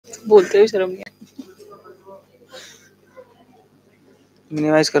बोलते हुए शर्म नहीं आती।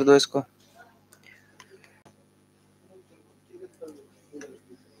 मिनिमाइज कर दो इसको।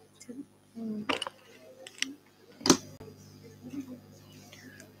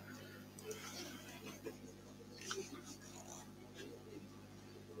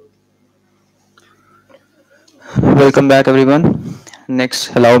 Welcome back, everyone.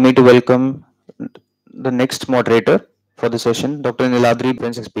 Next, allow me to welcome the next moderator for the session, Dr. Niladri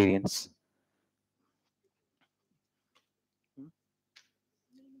Brand's experience.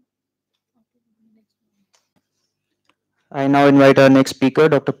 I now invite our next speaker,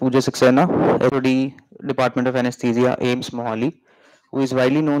 Dr. Pooja Saxena, HOD, Department of Anesthesia, AIMS Mohali, who is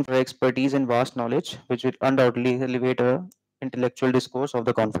widely known for her expertise and vast knowledge, which will undoubtedly elevate her intellectual discourse of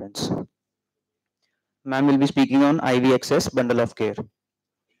the conference. Ma'am will be speaking on IV access bundle of care.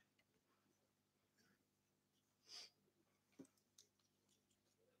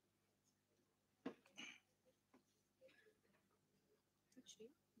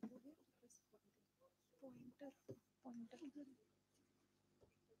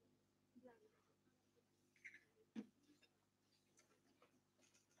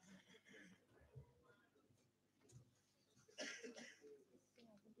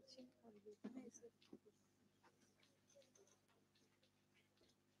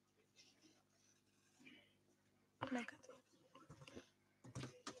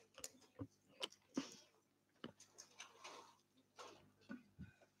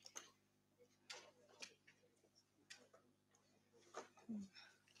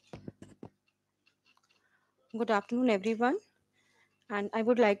 Good afternoon, everyone. And I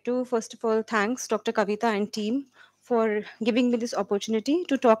would like to, first of all, thanks Dr. Kavita and team for giving me this opportunity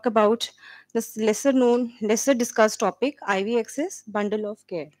to talk about this lesser known, lesser discussed topic, IV access bundle of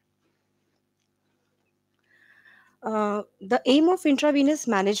care. The aim of intravenous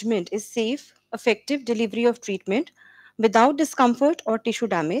management is safe, effective delivery of treatment without discomfort or tissue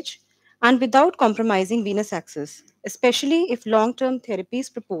damage and without compromising venous access, especially if long-term therapy is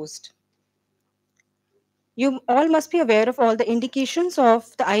proposed. You all must be aware of all the indications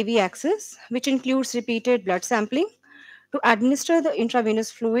of the IV access, which includes repeated blood sampling to administer the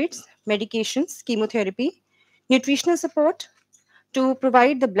intravenous fluids, medications, chemotherapy, nutritional support to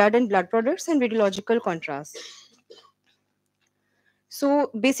provide the blood and blood products and radiological contrast.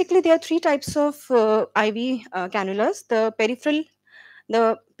 So basically, there are three types of IV cannulas: the peripheral,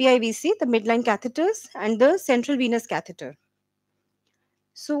 the PIVC, the midline catheters, and the central venous catheter.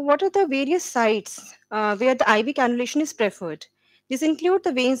 So, what are the various sites where the IV cannulation is preferred? These include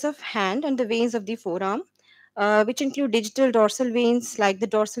the veins of hand and the veins of the forearm, which include digital dorsal veins like the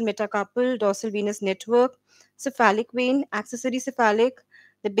dorsal metacarpal, dorsal venous network, cephalic vein, accessory cephalic,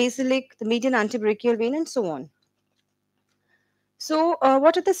 the basilic, the median antebrachial vein, and so on. So,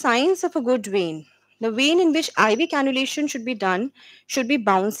 what are the signs of a good vein? The vein in which IV cannulation should be done should be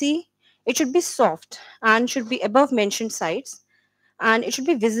bouncy, it should be soft, and should be above mentioned sites, and it should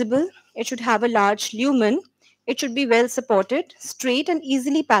be visible, it should have a large lumen, it should be well supported, straight and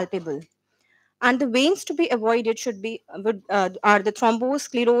easily palpable. And the veins to be avoided should be are the thrombosed,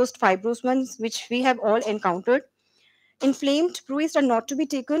 sclerosed, fibrous ones, which we have all encountered. Inflamed, bruised are not to be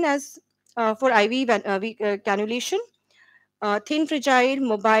taken as for cannulation. Thin, fragile,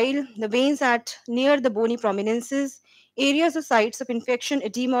 mobile, the veins at near the bony prominences, areas or sites of infection,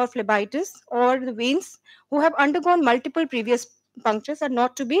 edema or phlebitis, or the veins who have undergone multiple previous punctures are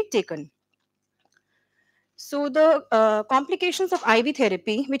not to be taken. So the complications of IV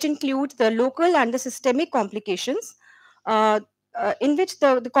therapy, which include the local and the systemic complications, in which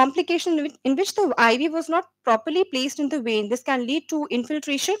the complication in which the IV was not properly placed in the vein, this can lead to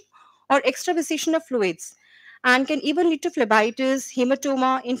infiltration or extravasation of fluids, and can even lead to phlebitis,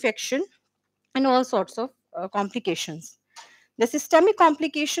 hematoma, infection, and all sorts of complications. The systemic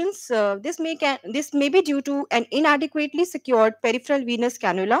complications, this may be due to an inadequately secured peripheral venous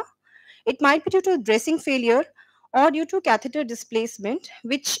cannula. It might be due to dressing failure or due to catheter displacement,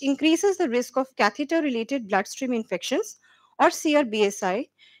 which increases the risk of catheter-related bloodstream infections or CRBSI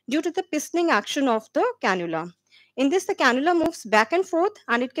due to the pistoning action of the cannula. In this, the cannula moves back and forth,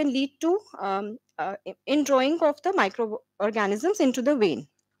 and it can lead to indrawing of the microorganisms into the vein.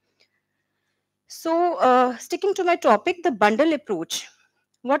 So, sticking to my topic, the bundle approach.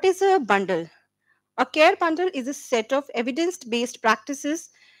 What is a bundle? A care bundle is a set of evidence-based practices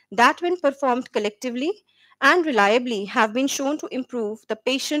that, when performed collectively and reliably, have been shown to improve the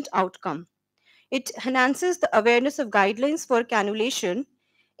patient outcome. It enhances the awareness of guidelines for cannulation,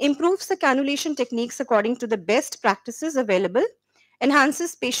 improves the cannulation techniques according to the best practices available,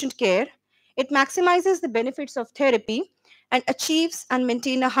 enhances patient care, it maximizes the benefits of therapy, and achieves and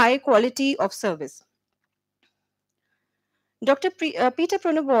maintain a high quality of service. Peter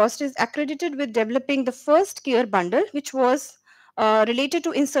Pronovost is accredited with developing the first care bundle, which was related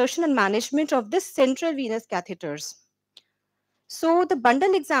to insertion and management of the central venous catheters. So the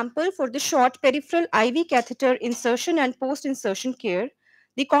bundle example for the short peripheral IV catheter insertion and post-insertion care,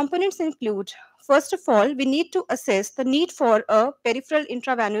 the components include, first of all, we need to assess the need for a peripheral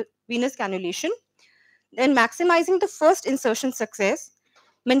intravenous cannulation, then maximizing the first insertion success,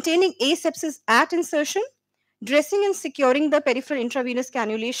 maintaining asepsis at insertion, dressing and securing the peripheral intravenous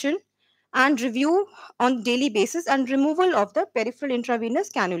cannulation, and review on daily basis and removal of the peripheral intravenous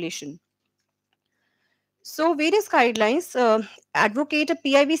cannulation. So various guidelines advocate a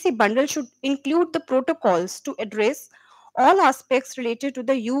PIVC bundle should include the protocols to address all aspects related to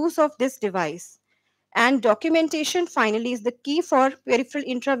the use of this device. And documentation finally is the key for peripheral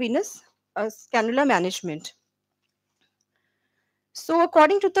intravenous cannula management. So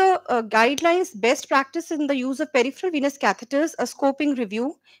according to the guidelines, best practice in the use of peripheral venous catheters, a scoping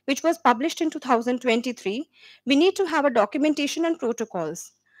review, which was published in 2023, we need to have a documentation and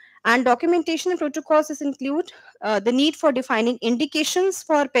protocols. And documentation and protocols is include the need for defining indications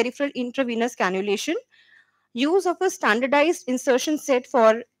for peripheral intravenous cannulation, use of a standardized insertion set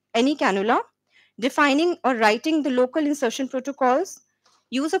for any cannula, defining or writing the local insertion protocols,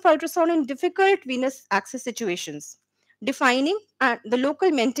 use of ultrasound in difficult venous access situations, defining the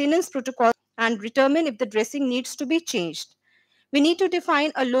local maintenance protocols and determine if the dressing needs to be changed. We need to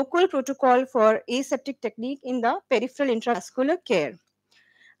define a local protocol for aseptic technique in the peripheral intravascular care.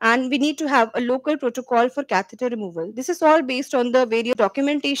 And we need to have a local protocol for catheter removal. This is all based on the various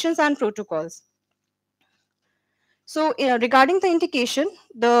documentations and protocols. So, regarding the indication,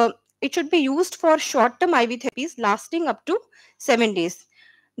 it should be used for short-term IV therapies lasting up to 7 days.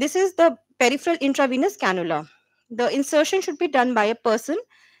 This is the peripheral intravenous cannula. The insertion should be done by a person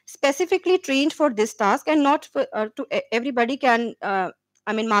specifically trained for this task, and not for, everybody can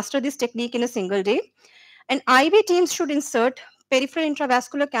master this technique in a single day. And IV teams should insert peripheral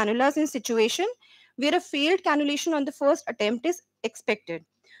intravascular cannulas in situation where a failed cannulation on the first attempt is expected.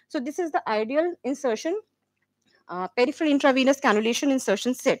 So this is the ideal insertion, peripheral intravenous cannulation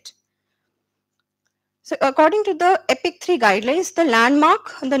insertion set. So according to the EPIC 3 guidelines, the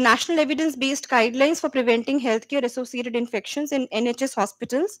landmark, the National Evidence-Based Guidelines for Preventing Healthcare-Associated Infections in NHS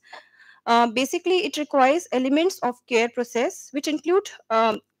Hospitals, basically it requires elements of care process, which include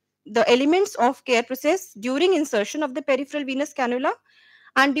the elements of care process during insertion of the peripheral venous cannula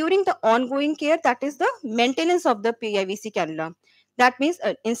and during the ongoing care, that is the maintenance of the PIVC cannula. That means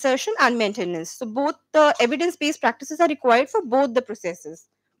insertion and maintenance. So both the evidence-based practices are required for both the processes.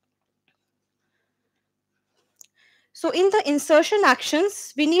 So in the insertion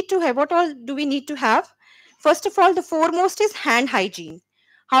actions, we need to have, what all do we need to have? First of all, the foremost is hand hygiene.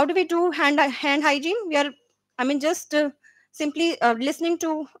 How do we do hand hygiene? We are, just simply listening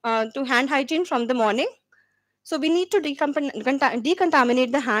to hand hygiene from the morning. So we need to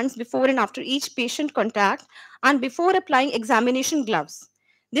decontaminate the hands before and after each patient contact and before applying examination gloves.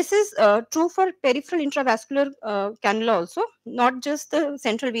 This is true for peripheral intravascular cannula also, not just the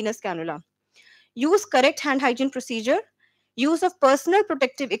central venous cannula. Use correct hand hygiene procedure. Use of personal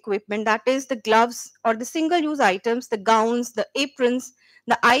protective equipment, that is the gloves or the single-use items, the gowns, the aprons,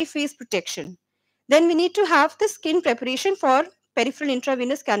 the eye face protection. Then we need to have the skin preparation for peripheral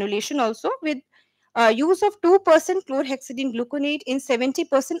intravenous cannulation also, with use of 2% chlorhexidine gluconate in 70%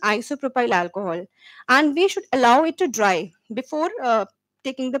 isopropyl alcohol, and we should allow it to dry before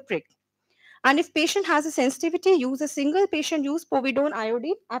taking the prick. And if patient has a sensitivity, use a single patient use povidone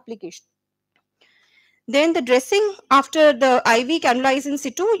iodine application. Then the dressing after the IV cannula is in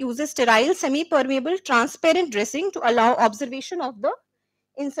situ uses sterile semi-permeable transparent dressing to allow observation of the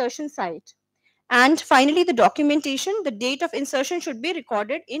insertion site. And finally, the documentation, the date of insertion should be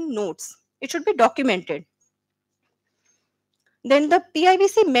recorded in notes. It should be documented. Then the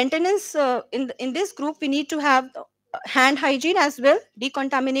PIVC maintenance, in this group, we need to have hand hygiene as well.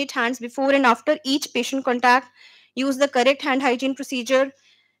 Decontaminate hands before and after each patient contact. Use the correct hand hygiene procedure.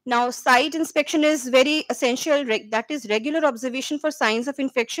 Now, site inspection is very essential. That is regular observation for signs of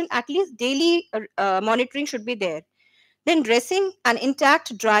infection. At least daily monitoring should be there. Then dressing, an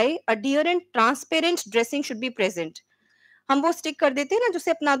intact, dry, adherent, transparent dressing should be present. हम वो stick कर देते हैं ना,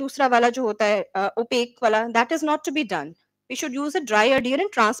 जिससे अपना दूसरा वाला जो होता है ओपेक वाला, that is not to be done. We should use a dry,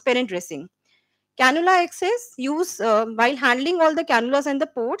 adherent, transparent dressing. Cannula access, use while handling all the cannulas and the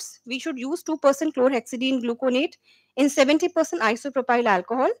ports, we should use 2% chlorhexidine gluconate in 70% isopropyl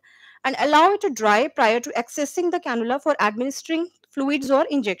alcohol and allow it to dry prior to accessing the cannula for administering fluids or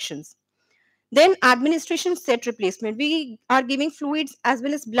injections. Then administration set replacement. We are giving fluids as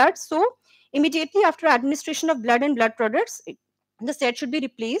well as blood. So immediately after administration of blood and blood products, the set should be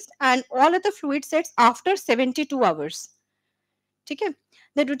replaced, and all of the fluid sets after 72 hours. Okay.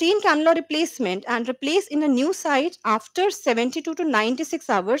 The routine cannula replacement and replace in a new site after 72 to 96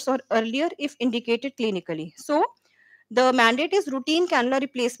 hours or earlier if indicated clinically. So the mandate is routine cannula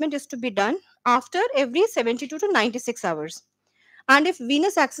replacement is to be done after every 72 to 96 hours. And if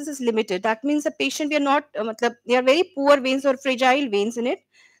venous access is limited, that means the patient, we are not, they are very poor veins or fragile veins in it,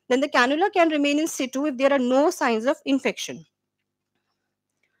 then the cannula can remain in situ if there are no signs of infection.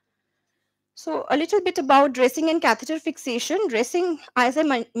 So a little bit about dressing and catheter fixation. Dressing, as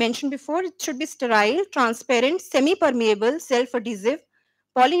I mentioned before, it should be sterile, transparent, semi-permeable, self-adhesive,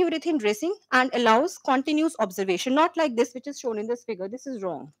 polyurethane dressing, and allows continuous observation, not like this which is shown in this figure. This is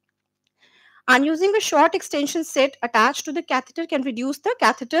wrong. And using a short extension set attached to the catheter can reduce the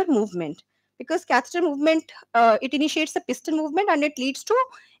catheter movement, because catheter movement, it initiates the piston movement and it leads to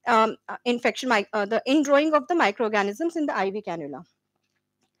infection, the indrawing of the microorganisms in the IV cannula.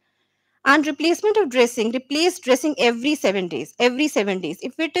 And replacement of dressing, replace dressing every 7 days. Every 7 days.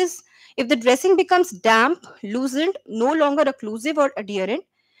 If the dressing becomes damp, loosened, no longer occlusive or adherent,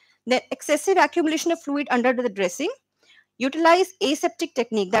 the excessive accumulation of fluid under the dressing, utilize aseptic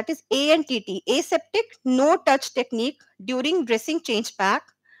technique, that is ANTT, aseptic no touch technique during dressing change pack.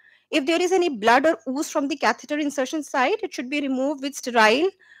 If there is any blood or ooze from the catheter insertion site, it should be removed with sterile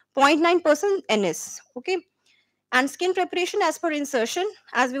 0.9% NS. Okay. And skin preparation as per insertion,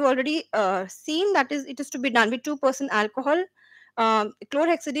 as we've already seen, that is, it is to be done with 2% alcohol,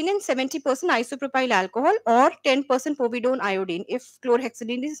 chlorhexidine, and 70% isopropyl alcohol, or 10% povidone iodine if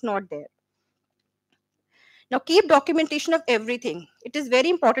chlorhexidine is not there. Now, keep documentation of everything. It is very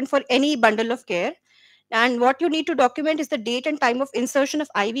important for any bundle of care. And what you need to document is the date and time of insertion of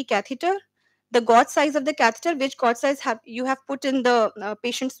IV catheter, the gauge size of the catheter, which gauge size you have put in the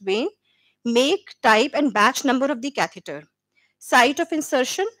patient's vein, make, type, and batch number of the catheter, site of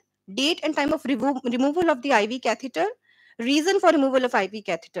insertion, date and time of removal of the IV catheter, reason for removal of IV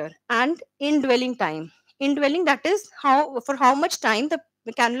catheter, and indwelling time. Indwelling, that is for how much time the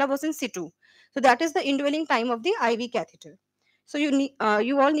cannula was in situ. So that is the indwelling time of the IV catheter. So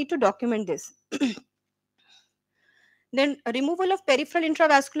you all need to document this. Then removal of peripheral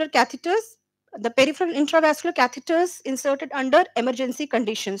intravascular catheters. The peripheral intravascular catheters inserted under emergency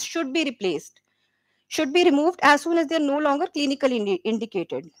conditions should be replaced, should be removed as soon as they are no longer clinically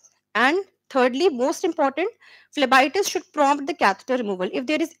indicated. And thirdly, most important, phlebitis should prompt the catheter removal. If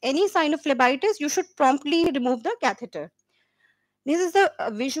there is any sign of phlebitis, you should promptly remove the catheter. This is the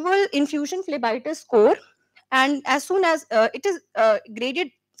visual infusion phlebitis score, and as soon as it is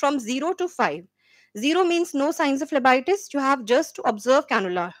graded from 0 to 5. 0 means no signs of phlebitis. You have just to observe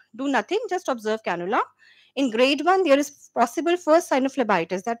cannula. Do nothing, just observe cannula. In grade 1, there is possible first sign of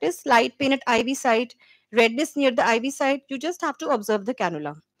phlebitis, that is slight pain at IV site, redness near the IV site. You just have to observe the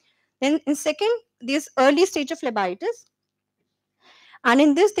cannula. Then in second, there's early stage of phlebitis. And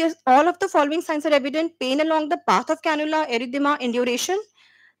in this, there's all of the following signs are evident: pain along the path of cannula, erythema, induration.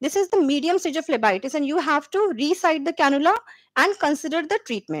 This is the medium stage of phlebitis, and you have to resite the cannula and consider the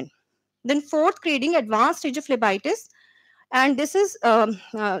treatment. Then fourth grading, advanced stage of phlebitis, and this is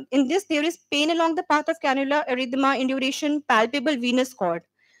in this there is pain along the path of cannula, erythema, induration, palpable venous cord.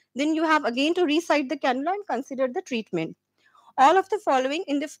 Then you have again to resite the cannula and consider the treatment. All of the following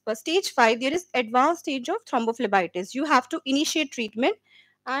in the stage 5, there is advanced stage of thrombophlebitis. You have to initiate treatment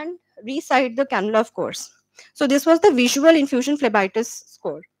and resite the cannula, of course. So this was the visual infusion phlebitis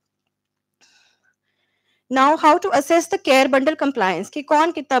score. Now, how to assess the care bundle compliance, कि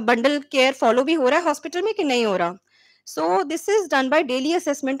कौन कितना bundle care follow भी हो रहा है hospital में कि नहीं हो रहा. So this is done by daily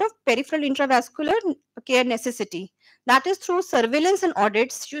assessment of peripheral intravascular care necessity. That is through surveillance and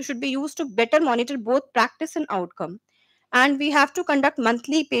audits. You should be used to better monitor both practice and outcome. And we have to conduct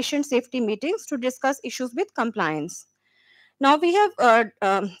monthly patient safety meetings to discuss issues with compliance. Now we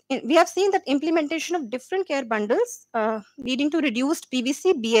have seen that implementation of different care bundles leading to reduced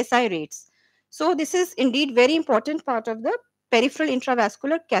PVC BSI rates. So this is indeed very important part of the peripheral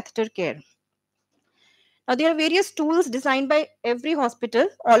intravascular catheter care. Now there are various tools designed by every hospital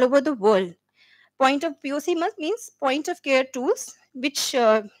all over the world. Point of POC means point of care tools, which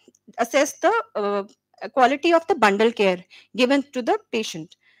assess the quality of the bundle care given to the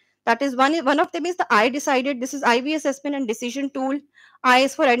patient. That is one of them is the I decided. This is IV assessment and decision tool. I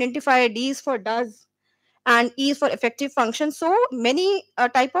is for identifier, D is for does, and E is for effective function. So many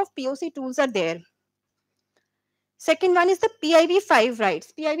type of POC tools are there. Second one is the PIV 5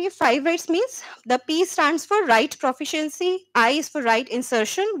 rights. PIV 5 rights means the P stands for right proficiency, I is for right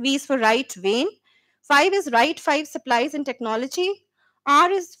insertion, V is for right vein, 5 is right 5 supplies and technology,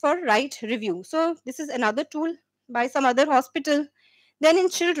 R is for right review. So this is another tool by some other hospital. Then in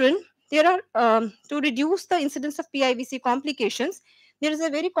children, there are to reduce the incidence of PIVC complications. There is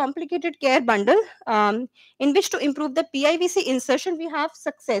a very complicated care bundle in which to improve the PIVC insertion. We have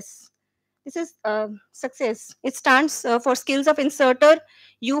success. This is success. It stands for skills of inserter,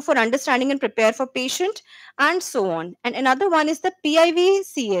 U for understanding and prepare for patient, and so on. And another one is the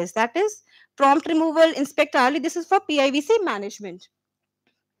PIVCS, that is prompt removal, inspect early. This is for PIVC management.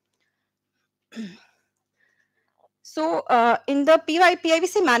 So in the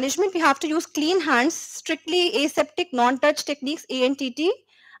PIVC management, we have to use clean hands, strictly aseptic non-touch techniques, ANTT,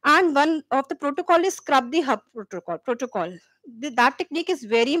 and one of the protocol is scrub the hub protocol. That technique is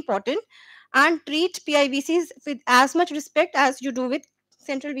very important, and treat PIVCs with as much respect as you do with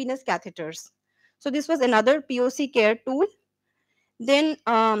central venous catheters. So this was another POC care tool. Then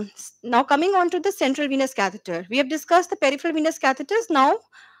now coming on to the central venous catheter. We have discussed the peripheral venous catheters. Now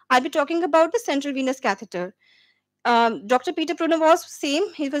I'll be talking about the central venous catheter. Dr. Peter Pruner was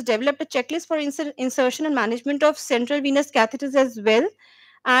same. He was developed a checklist for insertion and management of central venous catheters as well.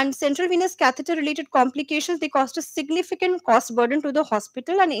 And central venous catheter related complications, they caused a significant cost burden to the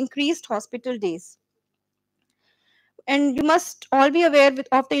hospital and increased hospital days. And you must all be aware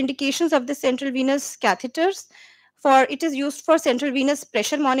of the indications of the central venous catheters. For it is used for central venous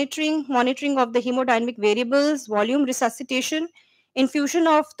pressure monitoring, monitoring of the hemodynamic variables, volume resuscitation, infusion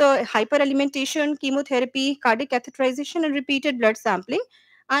of the hyperalimentation, chemotherapy, cardiac catheterization, and repeated blood sampling,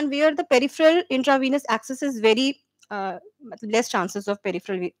 and where the peripheral intravenous access is very less chances of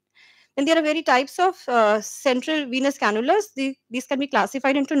peripheral. Then there are very types of central venous cannulas. These can be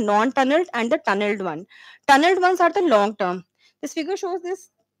classified into non-tunneled and the tunneled one. Tunneled ones are the long term. This figure shows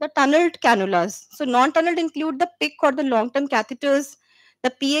the tunneled cannulas. So non-tunneled include the PIC or the long-term catheters, the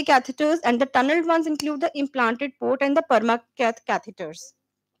PA catheters, and the tunneled ones include the implanted port and the permacath catheters.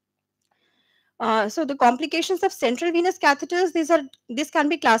 So the complications of central venous catheters, this can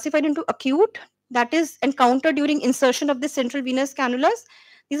be classified into acute, that is encountered during insertion of the central venous cannulas.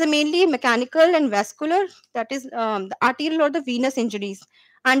 These are mainly mechanical and vascular, that is the arterial or the venous injuries.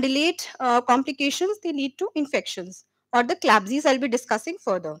 And delayed complications, they lead to infections or the CLABSIs I'll be discussing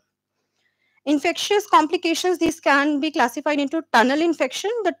further. Infectious complications, these can be classified into tunnel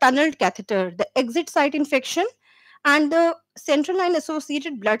infection, the tunneled catheter, the exit site infection, and the central line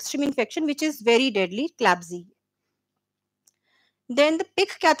associated bloodstream infection, which is very deadly, CLABSI. Then the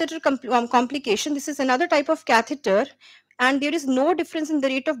PIC catheter complication, this is another type of catheter, and there is no difference in the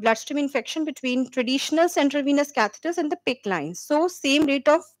rate of bloodstream infection between traditional central venous catheters and the PIC lines. So same rate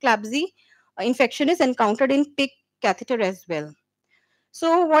of CLABSI infection is encountered in PIC catheter as well.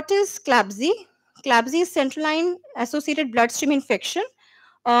 So what is CLABSI? CLABSI is central line associated bloodstream infection.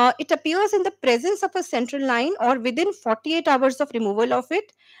 It appears in the presence of a central line or within 48 hours of removal of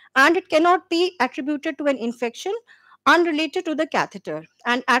it, and it cannot be attributed to an infection unrelated to the catheter.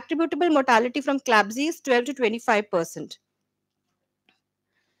 And attributable mortality from CLABSI is 12 to 25%.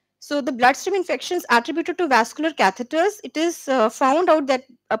 So the bloodstream infections attributed to vascular catheters, it is found out that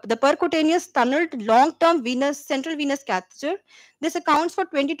the percutaneous tunneled long-term central venous catheter, this accounts for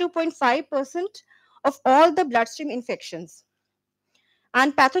 22.5% of all the bloodstream infections.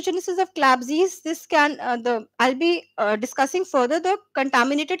 And pathogenesis of CLABSIs, this can I'll be discussing further the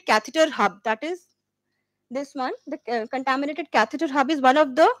contaminated catheter hub. That is this one. The contaminated catheter hub is one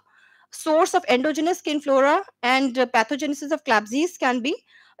of the source of endogenous skin flora, and pathogenesis of CLABSIs can be.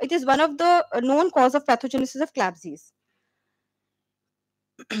 It is one of the known cause of pathogenesis of CLABSIs.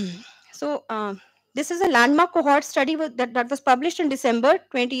 So this is a landmark cohort study that was published in December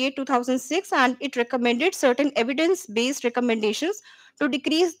 28, 2006, and it recommended certain evidence-based recommendations to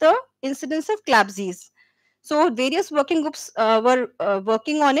decrease the incidence of CLABSIs. So various working groups were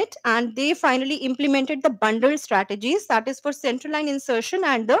working on it, and they finally implemented the bundled strategies, that is for central line insertion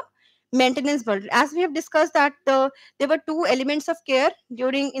and the maintenance bundle. As we have discussed that there were two elements of care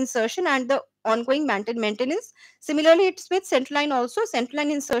during insertion and the ongoing maintenance. Similarly, it's with central line also. Central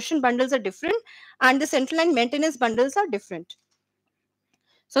line insertion bundles are different and the central line maintenance bundles are different.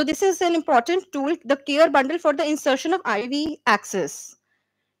 So this is an important tool, the care bundle for the insertion of IV access.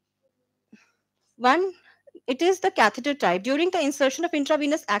 One, it is the catheter type. During the insertion of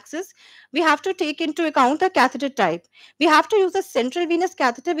intravenous access, we have to take into account the catheter type. We have to use a central venous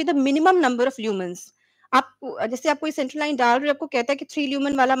catheter with a minimum number of lumens. आप जैसे आप कोई central line डाल रहे हो, आपको कहता है कि 3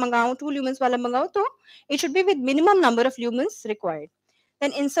 ल्यूमन वाला मंगाओ, 2 ल्यूमन्स वाला मंगाओ, तो it should be with minimum number of lumens required.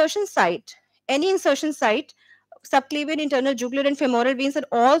 Then insertion site, any insertion site subclavian, internal jugular, and femoral veins are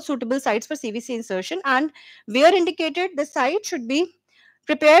all suitable sites for CVC insertion, and where indicated, the site should be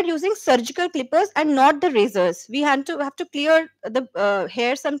prepared using surgical clippers and not the razors. We have to clear the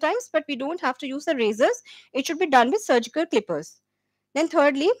hair sometimes, but we don't have to use the razors. It should be done with surgical clippers. Then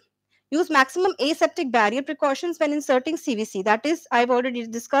thirdly, use maximum aseptic barrier precautions when inserting CVC. That is, I've already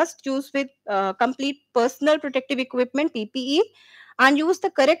discussed, use with complete personal protective equipment, PPE, and use the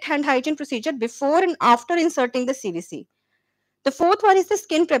correct hand hygiene procedure before and after inserting the CVC. The fourth one is the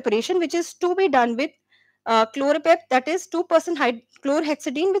skin preparation, which is to be done with chloropep, that is 2%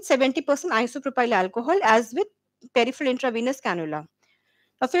 chlorhexidine with 70% isopropyl alcohol, as with peripheral intravenous cannula.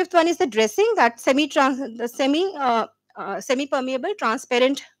 A fifth one is the dressing, that semi permeable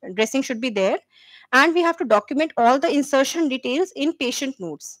transparent dressing should be there, and we have to document all the insertion details in patient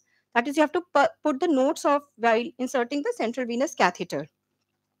notes. That is, you have to put the notes of while inserting the central venous catheter.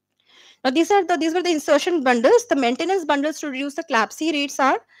 Now these were the insertion bundles. The maintenance bundles to reduce the CLABSI rates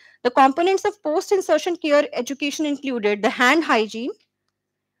are: the components of post insertion care education included the hand hygiene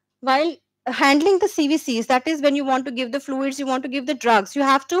while handling the CVCs. That is, when you want to give the fluids, you want to give the drugs, you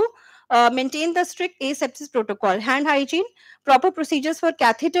have to maintain the strict asepsis protocol, hand hygiene, proper procedures for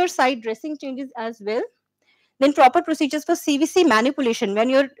catheter side dressing changes as well. Then proper procedures for CVC manipulation. When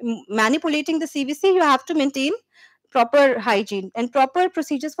you're manipulating the CVC, you have to maintain proper hygiene, and proper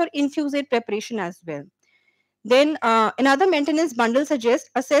procedures for infusate preparation as well. Then another maintenance bundle suggests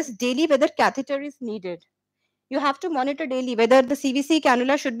assess daily whether catheter is needed. You have to monitor daily whether the CVC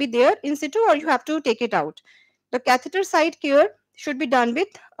cannula should be there in situ or you have to take it out. The catheter side care should be done with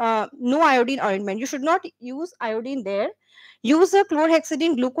no iodine ointment. You should not use iodine there. Use a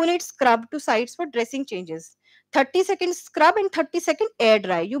chlorhexidine gluconate scrub to sites for dressing changes. 30-second scrub and 30-second air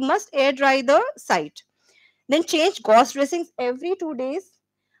dry. You must air dry the site. Then change gauze dressings every 2 days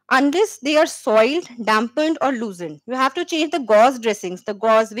unless they are soiled, dampened, or loosened. You have to change the gauze dressings, the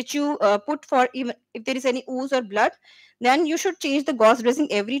gauze which you put for, even if there is any ooze or blood, then you should change the gauze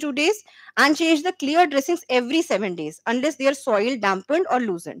dressing every 2 days, and change the clear dressings every 7 days unless they are soiled, dampened, or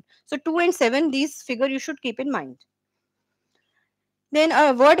loosened. So 2 and 7, these figure you should keep in mind. Then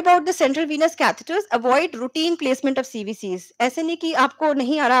a word about the central venous catheters. Avoid routine placement of CVCs. ऐसे नहीं कि आपको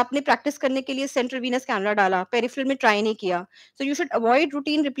नहीं आ रहा, आपने practice करने के लिए central venous cannula डाला, peripheral में try नहीं किया. So you should avoid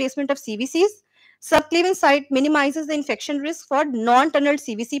routine replacement of CVCs. Subclavian site minimizes the infection risk for non-tunneled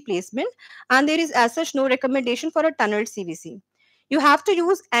CVC placement, and there is as such no recommendation for a tunneled CVC. You have to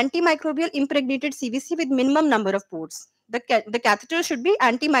use antimicrobial impregnated CVC with minimum number of ports. The catheter should be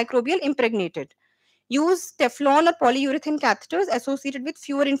antimicrobial impregnated. Use Teflon or polyurethane catheters associated with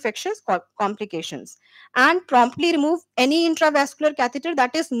fewer infectious complications, and promptly remove any intravascular catheter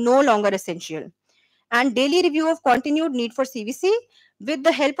that is no longer essential. And daily review of continued need for CVC with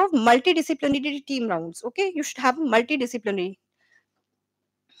the help of multidisciplinary team rounds. Okay, you should have multidisciplinary.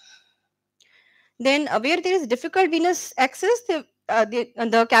 Then where there is difficult venous access, the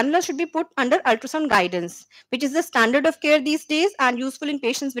cannula should be put under ultrasound guidance, which is the standard of care these days and useful in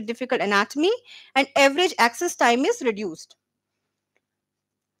patients with difficult anatomy, and average access time is reduced.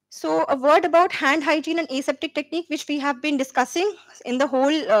 So a word about hand hygiene and aseptic technique, which we have been discussing in the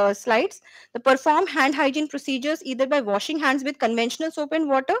whole slides. The perform hand hygiene procedures either by washing hands with conventional soap and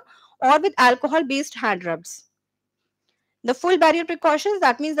water or with alcohol-based hand rubs. The full barrier precautions,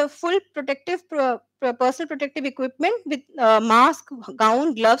 that means the full protective personal protective equipment with mask,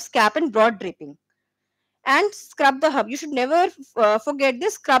 gown, gloves, cap, and broad draping. And scrub the hub. You should never forget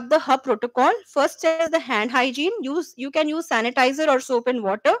this scrub the hub protocol. First step is the hand hygiene. You can use sanitizer or soap and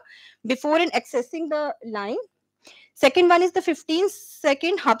water before and accessing the line. Second one is the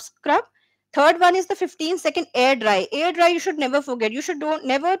 15-second hub scrub. Third one is the 15-second air dry. Air dry you should never forget. You should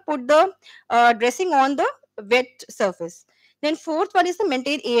never put the dressing on the wet surface. Then fourth one is the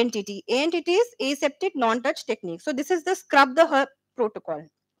maintain ANTT. ANTT is aseptic non-touch technique. So this is the scrub the hub protocol.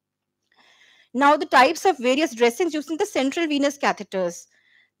 Now the types of various dressings using the central venous catheters.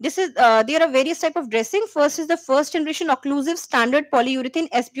 There are various type of dressing. First is the first generation occlusive standard polyurethane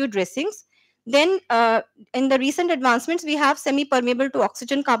SBU dressings. Then in the recent advancements, we have semi-permeable to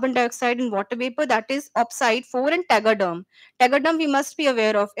oxygen, carbon dioxide, and water vapor. That is Opside 4 and Tegaderm. Tegaderm we must be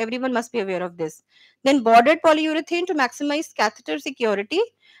aware of. Everyone must be aware of this. Then bordered polyurethane to maximize catheter security,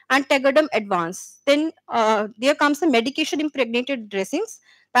 and Tegaderm Advance. Then there comes the medication impregnated dressings.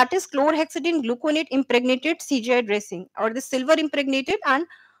 That is chlorhexidine gluconate impregnated CGI dressing, or the silver impregnated and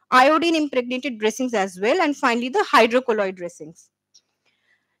iodine impregnated dressings as well. And finally, the hydrocolloid dressings.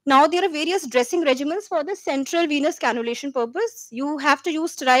 Now, there are various dressing regimens for the central venous cannulation purpose. You have to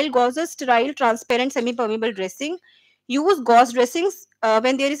use sterile gauzes, sterile, transparent, semi-permeable dressing. Use gauze dressings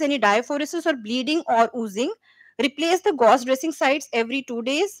when there is any diaphoresis or bleeding or oozing. Replace the gauze dressing sites every 2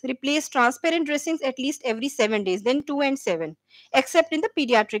 days. Replace transparent dressings at least every 7 days, then 2 and 7, except in the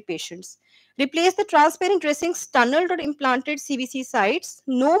pediatric patients. Replace the transparent dressings tunneled or implanted CVC sites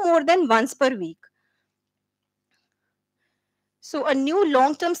no more than once per week. So a new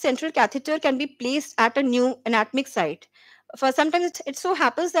long-term central catheter can be placed at a new anatomic site. For sometimes it so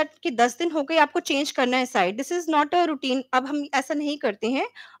happens that कि 10 दिन हो गए आपको change करना है site. This is not a routine. अब हम ऐसा नहीं करते हैं.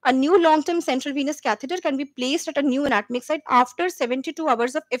 A new long-term central venous catheter can be placed at a new anatomic site after 72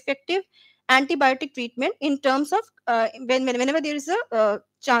 hours of effective antibiotic treatment in terms of whenever there is a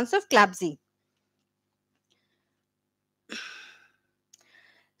chance of CLABSI.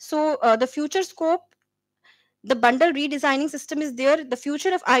 So the future scope, the bundle redesigning system is there. The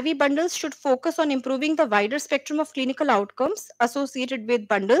future of IV bundles should focus on improving the wider spectrum of clinical outcomes associated with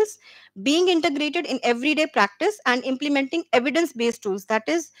bundles, being integrated in everyday practice and implementing evidence-based tools. That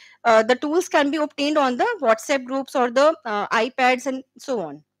is, the tools can be obtained on the WhatsApp groups or the iPads and so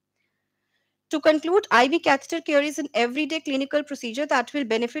on. To conclude, IV catheter care is an everyday clinical procedure that will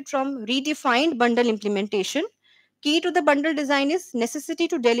benefit from redefined bundle implementation. Key to the bundle design is necessity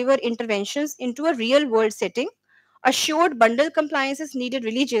to deliver interventions into a real world setting. Assured bundle compliance is needed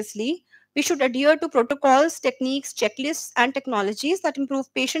religiously. We should adhere to protocols, techniques, checklists, and technologies that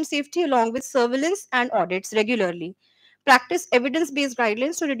improve patient safety along with surveillance and audits regularly. Practice evidence based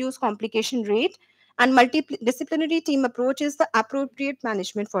guidelines to reduce complication rate, and multidisciplinary team approach is the appropriate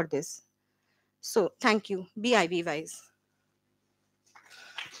management for this. So, thank you. BIV wise.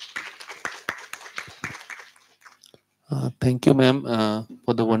 Thank you, ma'am,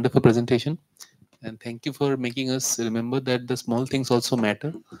 for the wonderful presentation. And thank you for making us remember that the small things also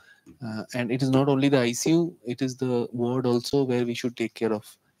matter. And it is not only the ICU, it is the ward also where we should take care of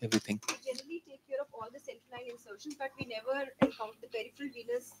everything. We generally take care of all the central line insertions, but we never encounter the peripheral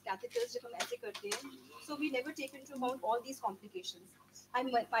venous catheters जब हम ऐसे करते हैं. So we never take into account all these complications. I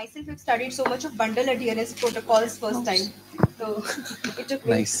myself have studied so much of bundle adherence protocols first time. So it took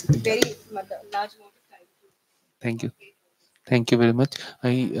me Nice. very large amount of time. Thank you. Thank you very much.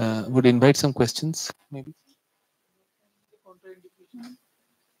 I would invite some questions, maybe.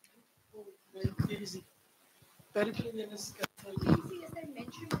 Peripheral venous PVC, as I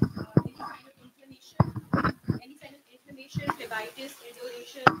mentioned, any kind of inflammation, phlebitis,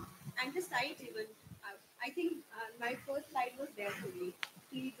 induration, and the site even. I think my first slide was there for me.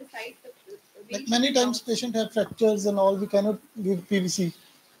 See the site. like many times patient have fractures and all, we cannot give PVC.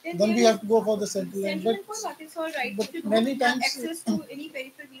 Then we have to go for the central line. Central for what is all right. But If you many don't have times access to any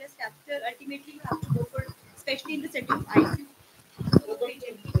peripheral venous catheter, ultimately you have to go for, especially in the setting of ICU.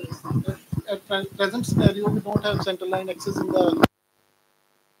 at present scenario, we don't have central line access in the.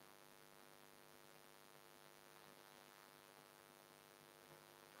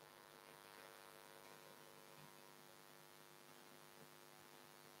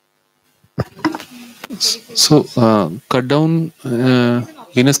 So, cut down,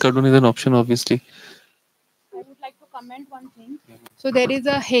 venous cut down is an option, obviously. I would like to comment one thing. So there is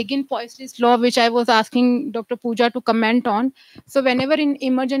a Hagen-Poiseuille's law which I was asking Dr. Pooja to comment on. So whenever in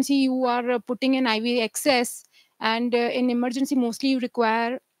emergency you are putting an IV excess, and in emergency mostly you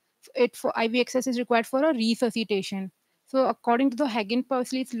require it for IV excess is required for a resuscitation. So according to the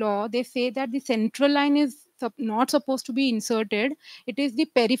Hagen-Poiseuille's law, they say that the central line is not supposed to be inserted. It is the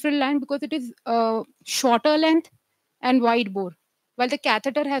peripheral line because it is shorter length and wide bore, while the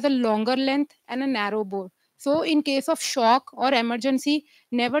catheter has a longer length and a narrow bore. So in case of shock or emergency,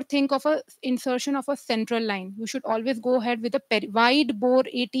 never think of a insertion of a central line. You should always go ahead with a wide bore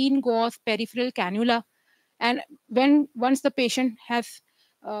 18 gauge peripheral cannula. And when once the patient has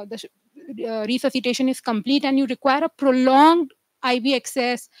the resuscitation is complete and you require a prolonged IV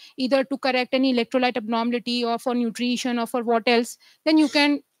access, either to correct any electrolyte abnormality or for nutrition or for what else, then you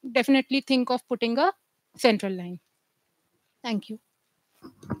can definitely think of putting a central line. Thank you.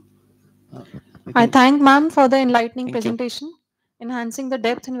 I thank ma'am for the enlightening Thank you. presentation, enhancing the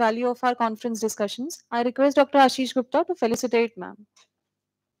depth and value of our conference discussions. I request Dr. Ashish Gupta to felicitate ma'am.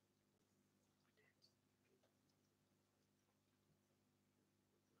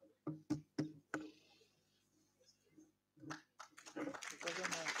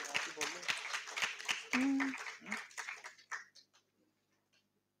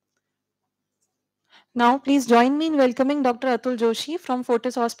 Now, please join me in welcoming Dr. Atul Joshi from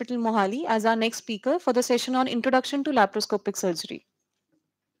Fortis Hospital, Mohali as our next speaker for the session on Introduction to Laparoscopic Surgery.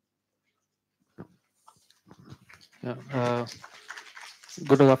 Yeah,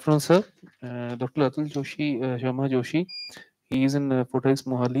 good afternoon, sir. Dr. Atul Joshi, Sharma Joshi. He is in Fortis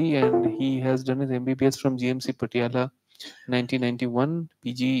Mohali and he has done his MBBS from GMC Patiala 1991,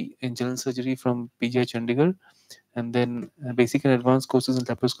 PG in General Surgery from PGI Chandigarh, and then basic and advanced courses in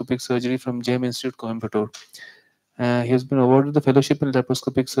laparoscopic surgery from GEM Institute, Coimbatore. He has been awarded the fellowship in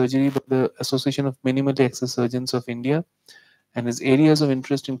laparoscopic surgery by the Association of Minimally Access Surgeons of India, and his areas of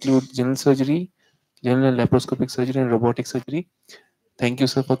interest include general surgery, general and laparoscopic surgery, and robotic surgery. Thank you,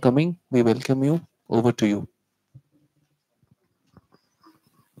 sir, for coming. We welcome you. Over to you.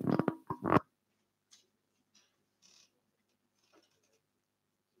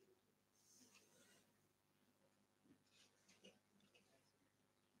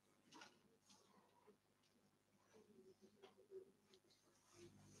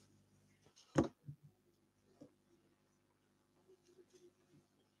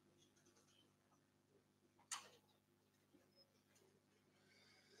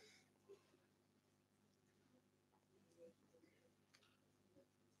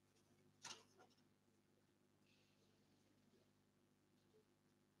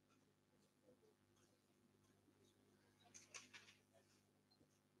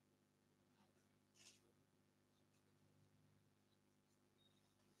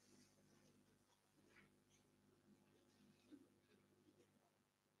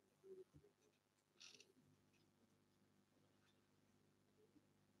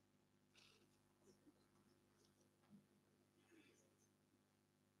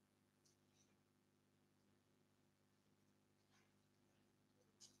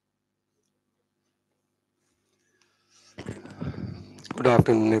 Good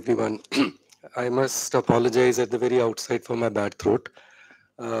afternoon, everyone. I must apologize at the very outside for my bad throat.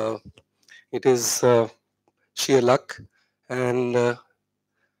 Uh, it is sheer luck, and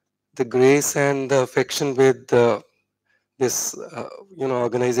the grace and the affection with this,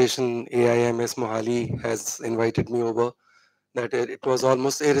 organization AIMS Mohali has invited me over. That it was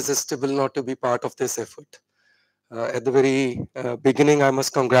almost irresistible not to be part of this effort. At the very beginning, I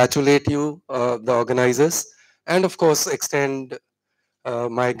must congratulate you, the organizers, and of course extend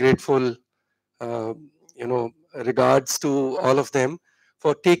my grateful uh, regards to all of them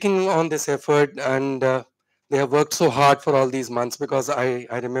for taking on this effort, and they have worked so hard for all these months, because I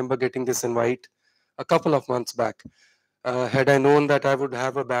remember getting this invite a couple of months back. Had I known that I would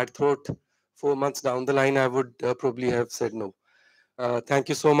have a bad throat 4 months down the line, I would probably have said no. Thank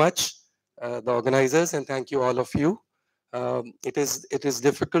you so much, the organizers, and thank you all of you. It is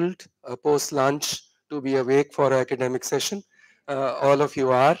difficult post lunch to be awake for an academic session. All of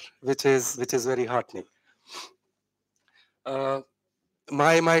you are, which is very heartening. Uh,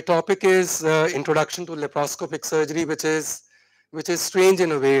 my topic is introduction to laparoscopic surgery, which is strange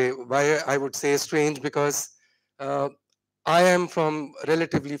in a way. Why I would say strange? Because uh, I am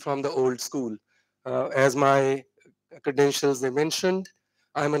relatively from the old school. As my credentials they mentioned,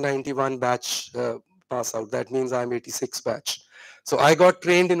 I'm a 91 batch pass out. That means I'm 86 batch. So I got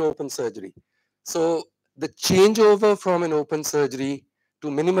trained in open surgery. So the changeover from an open surgery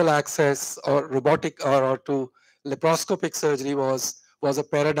to minimal access or robotic or to laparoscopic surgery was a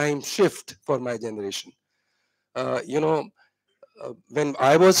paradigm shift for my generation. When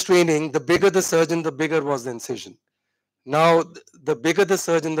I was training, the bigger the surgeon, the bigger was the incision. Now, the bigger the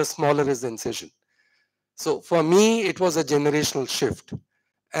surgeon, the smaller is the incision. So for me, it was a generational shift.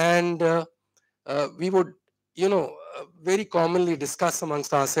 And we would, very commonly discuss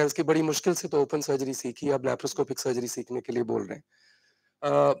amongst ourselves कि बड़ी मुश्किल से तो open surgery सीखी, अब laparoscopic surgery सीखने के लिए बोल रहे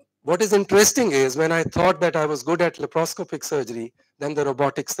हैं. What is interesting is when I thought that I was good at laparoscopic surgery, then the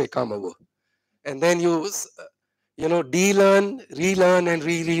robotics they come over, and then you de-learn, relearn, and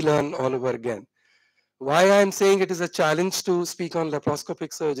relearn all over again. Why I'm saying it is a challenge to speak on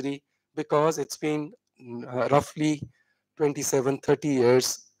laparoscopic surgery, because it's been roughly 27, 30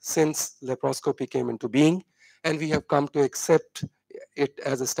 years since laparoscopy came into being, and we have come to accept it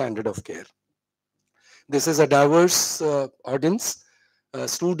as a standard of care. This is a diverse audience.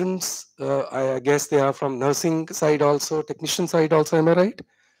 Students, I guess they are from nursing side also, technician side also, am I right?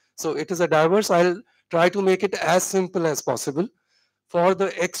 So it is a diverse. I'll try to make it as simple as possible. For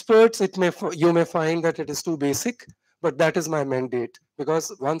the experts, you may find that it is too basic, but that is my mandate,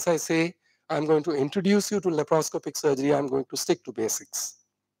 because once I say I'm going to introduce you to laparoscopic surgery, I'm going to stick to basics.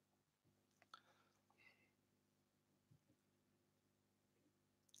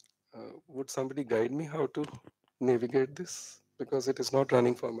 Would somebody guide me how to navigate this? Because it is not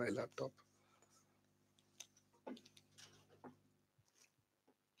running for my laptop.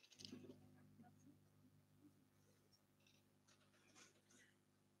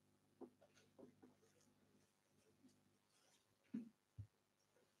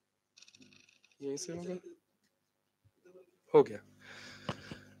 Okay.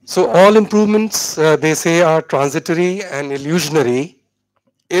 So all improvements, they say, are transitory and illusionary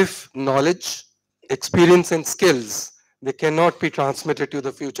if knowledge experience and skills, they cannot be transmitted to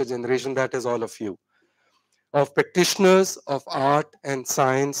the future generation, that is all of you, of practitioners of art and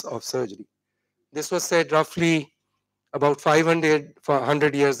science of surgery. This was said roughly about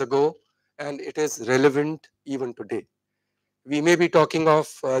 500 years ago, and it is relevant even today. We may be talking of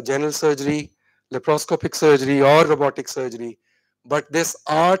general surgery, laparoscopic surgery, or robotic surgery, but this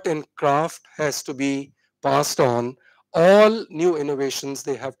art and craft has to be passed on. All new innovations,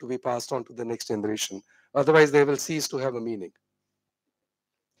 they have to be passed on to the next generation. Otherwise, they will cease to have a meaning.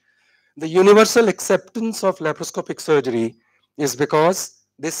 The universal acceptance of laparoscopic surgery is because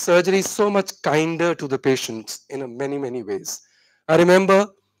this surgery is so much kinder to the patients in many, many ways. I remember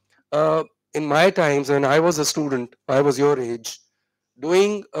uh, in my times when I was a student, I was your age,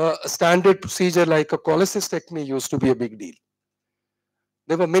 doing a standard procedure like a cholecystectomy used to be a big deal.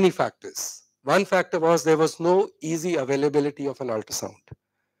 There were many factors. One factor was there was no easy availability of an ultrasound.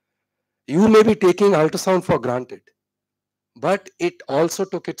 You may be taking ultrasound for granted, but it also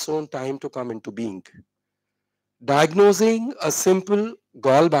took its own time to come into being. Diagnosing a simple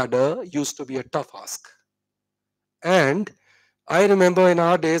gallbladder used to be a tough ask. And I remember in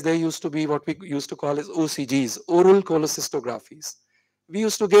our days, there used to be what we used to call as OCGs, oral cholecystographies. We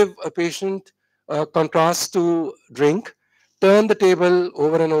used to give a patient a contrast to drink, turn the table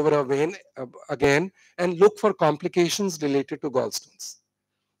over and over again, and look for complications related to gallstones.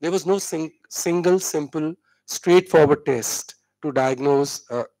 There was no single, simple, straightforward test to diagnose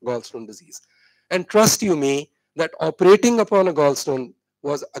gallstone disease. And trust you me, that operating upon a gallstone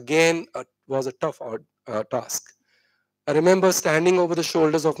was again was a tough task. I remember standing over the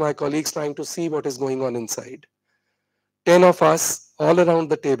shoulders of my colleagues trying to see what is going on inside. 10 of us all around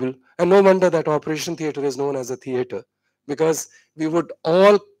the table, and no wonder that operation theater is known as a theater, because we would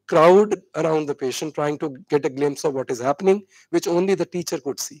all crowd around the patient trying to get a glimpse of what is happening, which only the teacher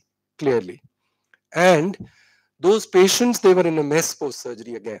could see clearly. And those patients, they were in a mess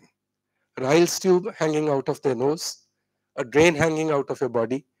post-surgery again. Ryle's tube hanging out of their nose, a drain hanging out of your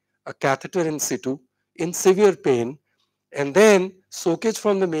body, a catheter in situ, in severe pain, and then soakage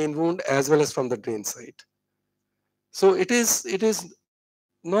from the main wound as well as from the drain site. So it is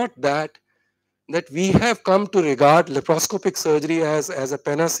not that we have come to regard laparoscopic surgery as a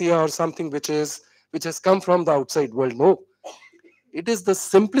panacea or something which has come from the outside world. No, it is the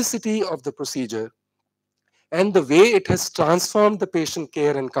simplicity of the procedure and the way it has transformed the patient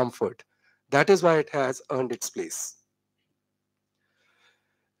care and comfort. That is why it has earned its place.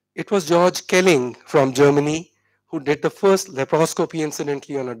 It was George Kelling from Germany who did the first laparoscopy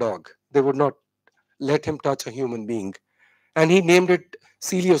incidentally on a dog. They would not let him touch a human being. And he named it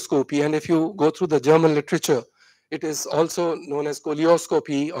cilioscopy. And if you go through the German literature, it is also known as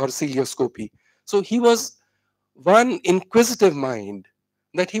coleoscopy or cilioscopy. So he was one inquisitive mind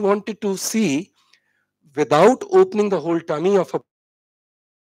that he wanted to see, without opening the whole tummy of a person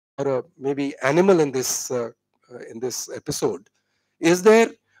or a maybe animal in this episode, is there,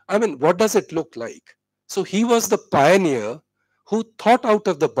 I mean, what does it look like? So he was the pioneer who thought out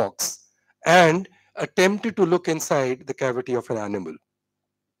of the box and attempted to look inside the cavity of an animal.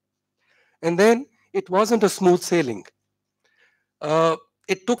 And then it wasn't a smooth sailing. Uh,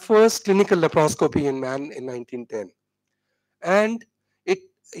 it took first clinical laparoscopy in man in 1910. And it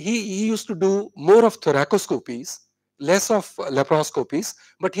he used to do more of thoracoscopies, less of laparoscopies,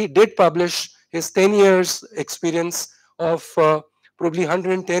 but he did publish his 10 years experience of probably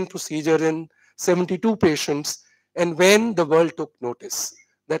 110 procedure in 72 patients. And when the world took notice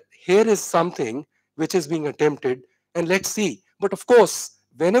that here is something which is being attempted, and let's see. But of course,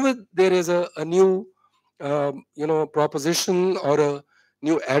 whenever there is a new proposition or a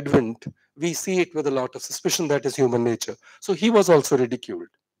new advent, we see it with a lot of suspicion. That is human nature. So he was also ridiculed.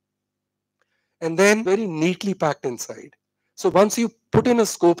 And then very neatly packed inside. So once you put in a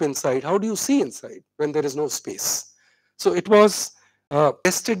scope inside, how do you see inside when there is no space? So it was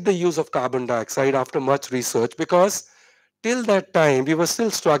tested the use of carbon dioxide after much research, because till that time we were still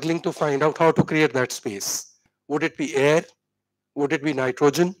struggling to find out how to create that space. Would it be air? Would it be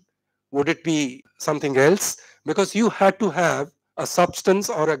nitrogen? Would it be something else? Because you had to have a substance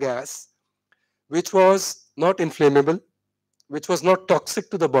or a gas which was not inflammable, which was not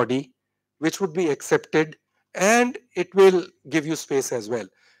toxic to the body, which would be accepted, and it will give you space as well.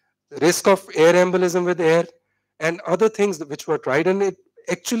 Risk of air embolism with air and other things which were tried, and it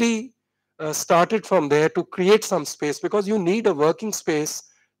actually started from there to create some space, because you need a working space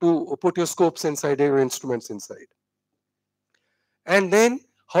to put your scopes inside, your instruments inside. And then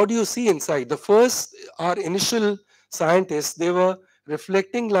how do you see inside? The first, our initial scientists, they were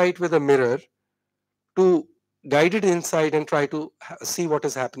reflecting light with a mirror to guide it inside and try to see what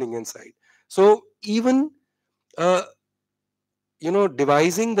is happening inside. So even uh,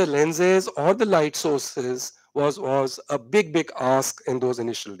 devising the lenses or the light sources was a big ask in those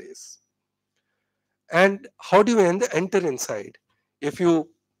initial days. And how do you enter inside? If you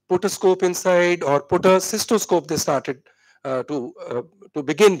put a scope inside or put a cystoscope, they started to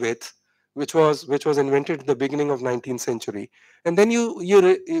begin with, which was invented at the beginning of 19th century. And then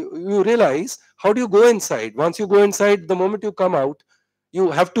you realize, how do you go inside? Once you go inside, the moment you come out,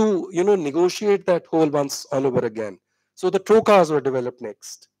 you have to negotiate that hole once all over again. So the trocars were developed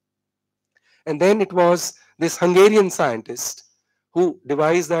next. And then it was this Hungarian scientist who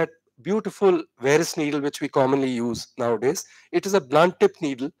devised that beautiful Veress needle, which we commonly use nowadays. It is a blunt tip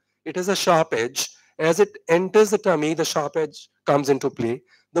needle. It has a sharp edge. As it enters the tummy, the sharp edge comes into play.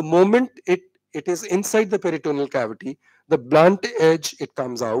 The moment it is inside the peritoneal cavity, the blunt edge, it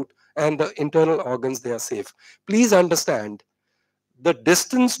comes out, and the internal organs, they are safe. Please understand, the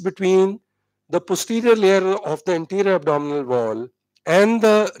distance between the posterior layer of the anterior abdominal wall and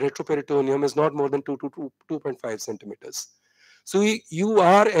the retroperitoneum is not more than 2 to 2.5 centimeters. So you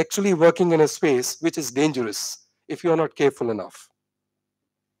are actually working in a space which is dangerous if you are not careful enough.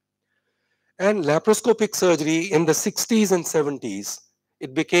 And laparoscopic surgery in the 60s and 70s,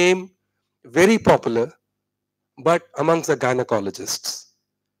 it became very popular, but amongst the gynecologists.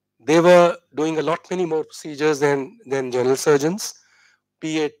 They were doing a lot many more procedures than general surgeons,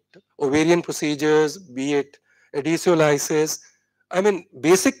 be it ovarian procedures, be it adhesiolysis. I mean,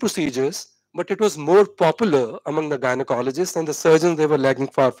 basic procedures, but it was more popular among the gynecologists, and the surgeons, they were lagging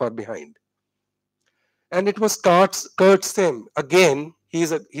far behind. And it was Kurt Sem, again,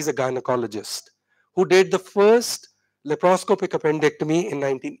 he's a gynecologist, who did the first laparoscopic appendectomy in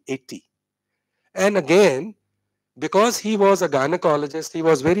 1980. And again, because he was a gynecologist, he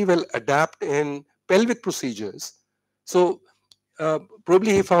was very well adept in pelvic procedures. So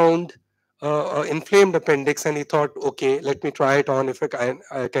probably he found an inflamed appendix and he thought, okay, let me try it on if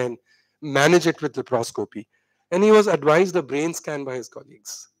I can manage it with laparoscopy. And he was advised a brain scan by his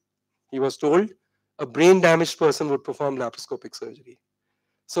colleagues. He was told a brain damaged person would perform laparoscopic surgery.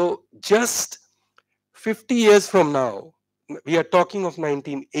 So just 50 years from now, we are talking of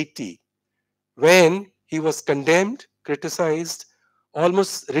 1980, when he was condemned, criticized,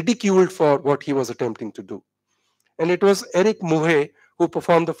 almost ridiculed for what he was attempting to do. And it was Eric Mouhet who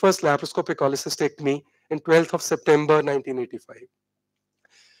performed the first laparoscopic cholecystectomy in 12th of September 1985.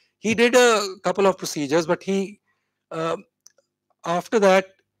 He did a couple of procedures, but uh, after that,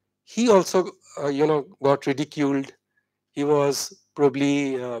 he also got ridiculed. He was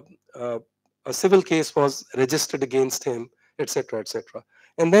probably a civil case was registered against him, etc., etc.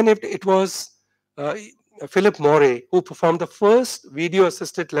 And then it was uh, Philip Morey who performed the first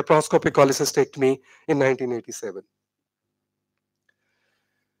video-assisted laparoscopic cholecystectomy in 1987.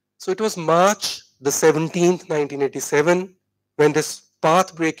 So it was March the 17th, 1987, when this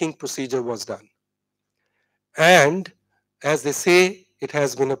path-breaking procedure was done. And as they say, it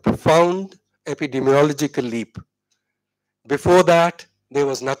has been a profound epidemiological leap. Before that, there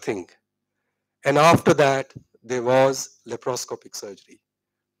was nothing. And after that, there was laparoscopic surgery.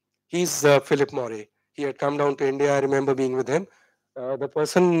 He's Philip Morey. He had come down to India. I remember being with him. The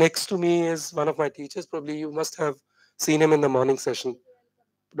person next to me is one of my teachers. Probably you must have seen him in the morning session.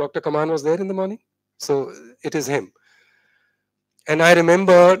 Dr. Kaman was there in the morning. So it is him. And I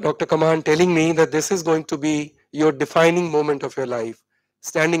remember Dr. Kaman telling me that this is going to be your defining moment of your life,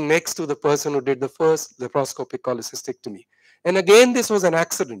 standing next to the person who did the first laparoscopic cholecystectomy. And again, this was an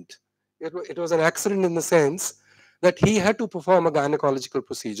accident. It was an accident in the sense that he had to perform a gynecological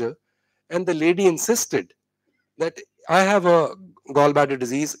procedure, and the lady insisted that I have a gallbladder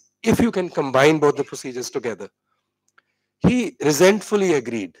disease. If you can combine both the procedures together. He resentfully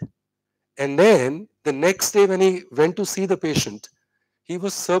agreed. And then the next day, when he went to see the patient, he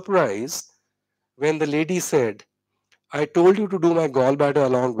was surprised when the lady said, I told you to do my gallbladder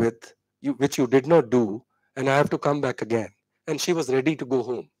along with you, which you did not do, and I have to come back again. And she was ready to go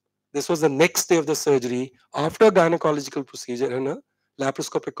home. This was the next day of the surgery after a gynecological procedure and a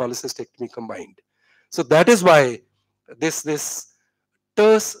laparoscopic cholecystectomy combined. So that is why this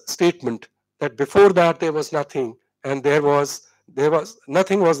terse statement that before that there was nothing, and there was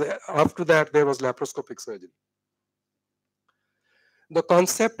nothing was there. After that there was laparoscopic surgery. The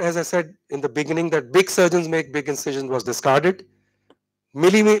concept, as I said in the beginning, that big surgeons make big incisions was discarded.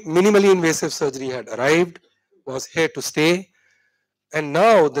 Minimally invasive surgery had arrived, was here to stay. And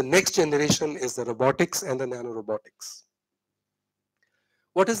now the next generation is the robotics and the nanorobotics.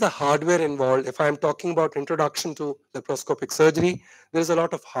 What is the hardware involved? If I'm talking about introduction to laparoscopic surgery, there's a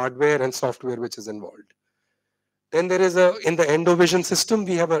lot of hardware and software which is involved. Then there is in the endovision system,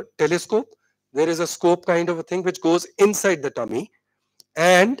 we have a telescope. there is a scope kind of a thing which goes inside the tummy,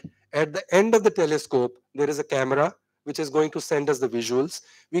 and at the end of the telescope there is a camera which is going to send us the visuals.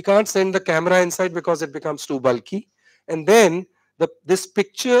 We can't send the camera inside because it becomes too bulky, and then this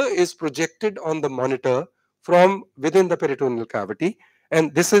picture is projected on the monitor from within the peritoneal cavity,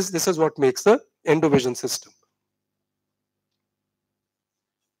 and this is what makes the endovision system.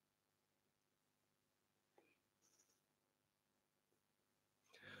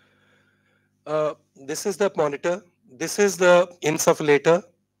 This is the monitor, this is the insufflator,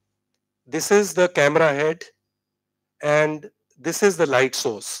 this is the camera head, and this is the light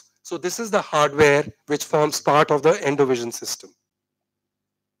source. So this is the hardware which forms part of the endovision system.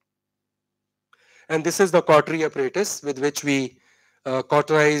 And this is the cautery apparatus with which we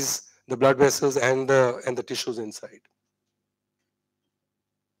cauterize the blood vessels and the tissues inside.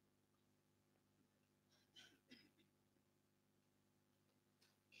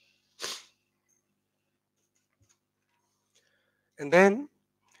 And then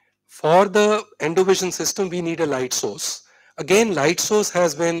for the endovision system, we need a light source. Again, light source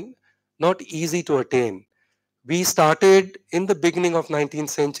has been not easy to attain. We started in the beginning of 19th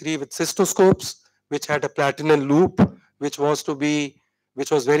century with cystoscopes, which had a platinum loop, which was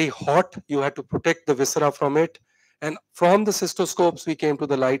very hot. You had to protect the viscera from it. And from the cystoscopes, we came to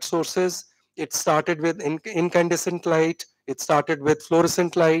the light sources. It started with incandescent light. It started with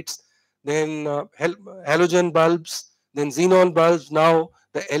fluorescent lights, then halogen bulbs, then xenon bulbs. Now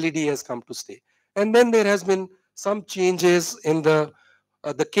the LED has come to stay. And then there has been some changes in the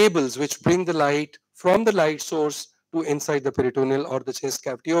cables which bring the light from the light source to inside the peritoneal or the chest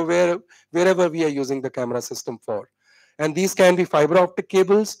cavity, or wherever we are using the camera system for. And these can be fiber optic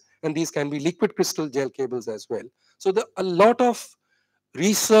cables, and these can be liquid crystal gel cables as well. So a lot of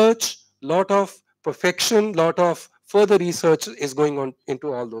research, lot of perfection, lot of further research is going on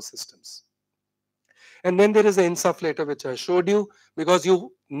into all those systems. And then there is the insufflator, which I showed you, because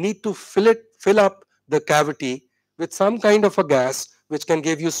you need to fill up the cavity with some kind of a gas which can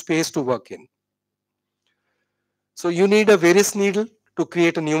give you space to work in. So you need a Veris needle to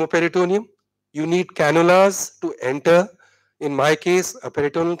create a pneumoperitoneum. You need cannulas to enter. In my case, a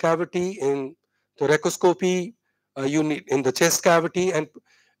peritoneal cavity. In thoracoscopy, you need in the chest cavity,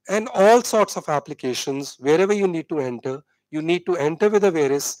 and all sorts of applications. Wherever you need to enter with a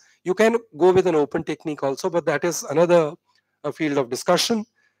Veris. You can go with an open technique also, but that is another field of discussion.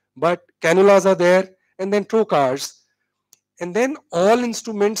 But cannulas are there, and then trocars. And then all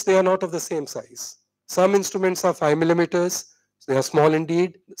instruments, they are not of the same size. Some instruments are 5 millimeters, they are small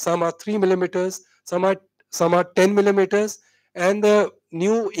indeed. Some are 3 millimeters, some are 10 millimeters, and the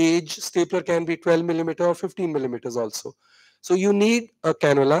new age stapler can be 12 millimeter or 15 millimeters also. So you need a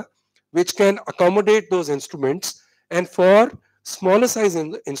cannula which can accommodate those instruments, and for smaller size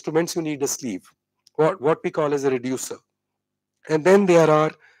instruments you need a sleeve, what we call as a reducer. And then there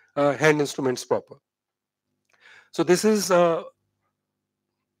are hand instruments proper. So this is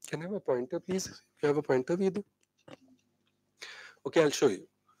can I have a pointer, please? If you have a pointer, Vidu. Okay, I'll show you.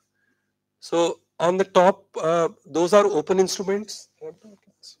 So on the top, those are open instruments.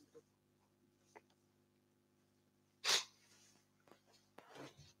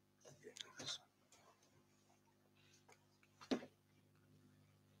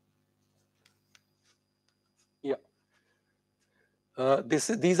 Yeah.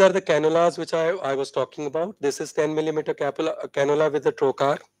 These are the cannulas which I was talking about. This is 10 millimeter cannula with a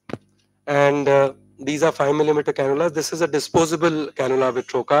trocar, and these are 5 millimeter cannulas. This is a disposable cannula with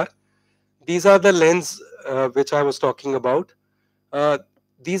trocar. These are the lens which I was talking about. Uh,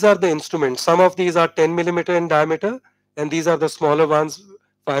 these are the instruments. Some of these are 10 millimeter in diameter, and these are the smaller ones,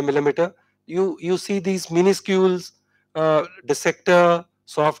 5 millimeter. You see these minuscules, dissector,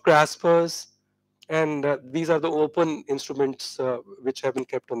 soft graspers, and these are the open instruments which have been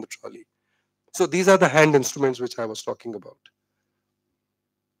kept on the trolley. So these are the hand instruments which I was talking about.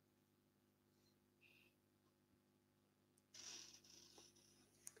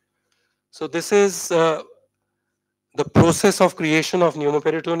 So this is the process of creation of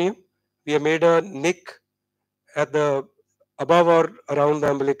pneumoperitoneum. We have made a nick at the above or around the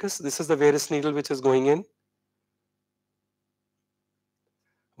umbilicus. This is the Veris needle which is going in.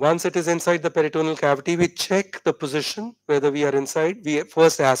 Once it is inside the peritoneal cavity, we check the position, whether we are inside. We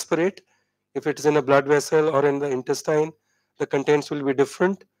first aspirate. If it is in a blood vessel or in the intestine, the contents will be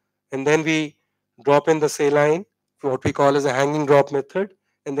different. And then we drop in the saline, what we call as a hanging drop method,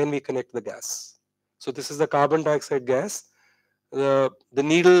 and then we connect the gas. So this is the carbon dioxide gas. The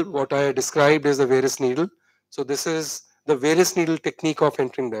needle, what I described, is the Veris needle. So this is the Veris needle technique of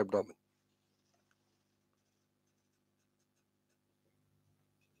entering the abdomen.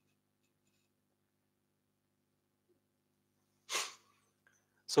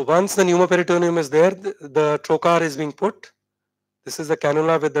 So once the pneumoperitoneum is there, the trocar is being put. This is the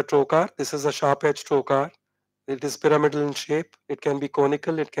cannula with the trocar. This is a sharp edge trocar. It is pyramidal in shape. It can be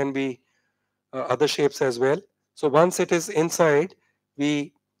conical. It can be other shapes as well. So once it is inside,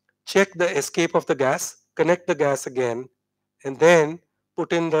 we check the escape of the gas, connect the gas again, and then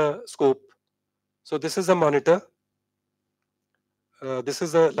put in the scope. So this is a monitor. This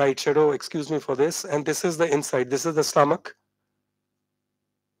is a light shadow, excuse me for this. And this is the inside. This is the stomach.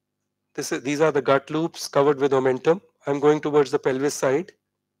 These are the gut loops covered with omentum. I'm going towards the pelvis side,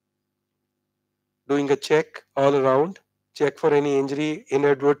 doing a check all around, check for any injury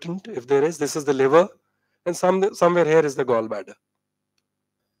inadvertent if there is. This is the liver, and somewhere here is the gallbladder.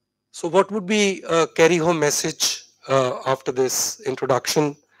 So what would be a carry home message after this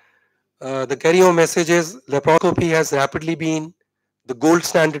introduction? The carry home message is laparoscopy has rapidly been the gold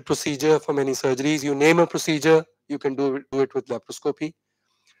standard procedure for many surgeries. You name a procedure, you can do it with laparoscopy.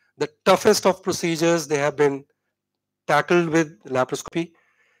 The toughest of procedures, they have been tackled with laparoscopy.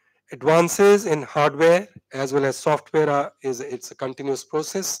 Advances in hardware as well as software it's a continuous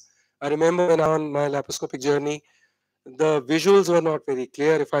process. I remember when on my laparoscopic journey, the visuals were not very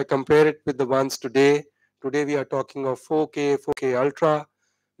clear. If I compare it with the ones today we are talking of 4K, 4K Ultra.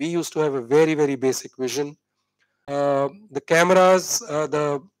 We used to have a very, very basic vision. The cameras,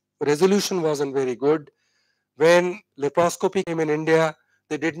 the resolution wasn't very good. When laparoscopy came in India,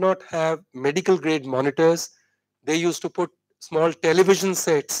 they did not have medical grade monitors. They used to put small television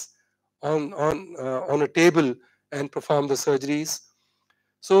sets on a table and perform the surgeries.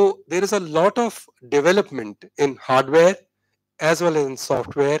 So there is a lot of development in hardware as well as in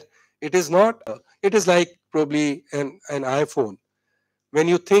software. It is not. It is like probably an iPhone. When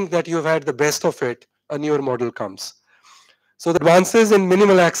you think that you've had the best of it, a newer model comes. So the advances in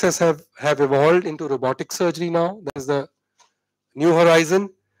minimal access have evolved into robotic surgery now. That is the new horizon.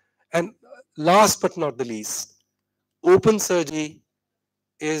 And last but not the least, open surgery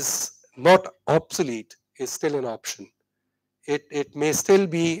is not obsolete, is still an option. It may still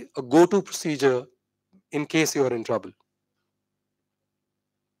be a go-to procedure in case you are in trouble.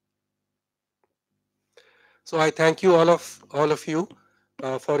 So I thank you all of you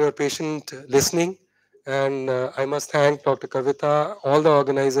for your patient listening, and I must thank Dr. Kavita, all the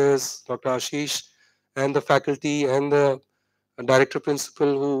organizers, Dr. Ashish, and the faculty and the director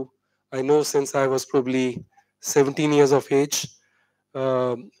principal who I know since I was probably 17 years of age,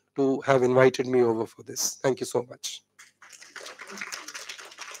 to have invited me over for this. Thank you so much.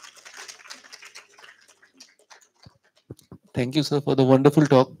 Thank you, sir, for the wonderful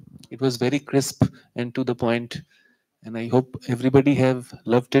talk. It was very crisp and to the point, and I hope everybody have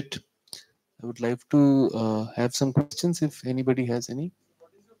loved it. I would like to have some questions if anybody has any.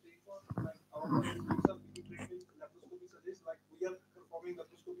 What is your take on like our colleagues are between laparoscopy surgeries, like we are performing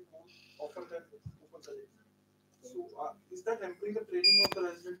laparoscopy more often than open surgeries. So is that hampering the training of the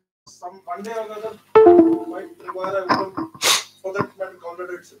resident? Because some one day or another might require a open for that matter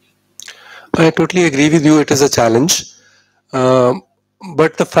gallbladder itself. I totally agree with you. It is a challenge. Um,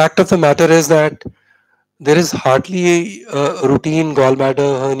 but the fact of the matter is that there is hardly a routine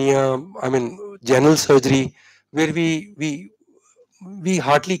gallbladder hernia, I mean, general surgery, where we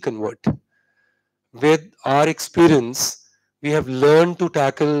hardly convert. With our experience, we have learned to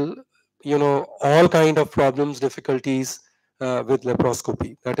tackle, all kind of problems, difficulties with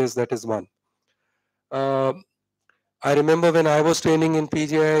laparoscopy. That is one. Uh, I remember when I was training in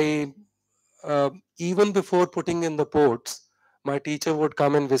PGI, even before putting in the ports, my teacher would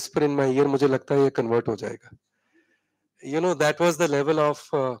come and whisper in my ear, "मुझे लगता है ये convert हो जाएगा." That was the level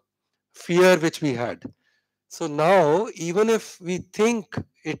of fear which we had. So now, even if we think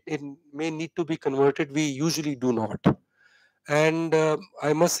it may need to be converted, we usually do not. And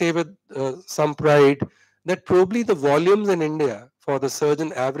I must say with some pride that probably the volumes in India for the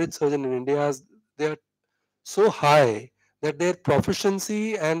surgeon, average surgeon in India, they are so high that their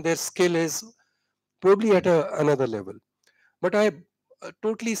proficiency and their skill is probably at another level. But I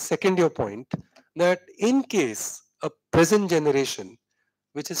totally second your point that in case a present generation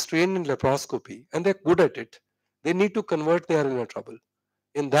which is trained in laparoscopy and they're good at it, they need to convert, they are in a trouble.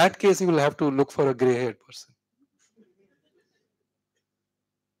 In that case, you will have to look for a gray haired person.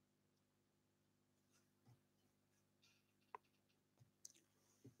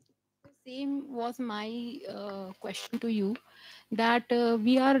 Same was my question to you, that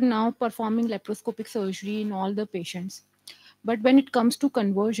we are now performing laparoscopic surgery in all the patients. But when it comes to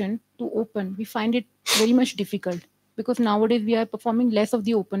conversion to open, we find it very much difficult because nowadays we are performing less of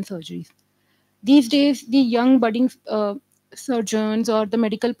the open surgeries. These days, the young budding surgeons or the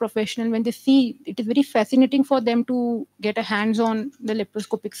medical professional, when they see, it is very fascinating for them to get a hands on the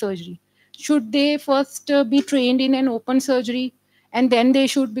laparoscopic surgery. Should they first be trained in an open surgery, and then they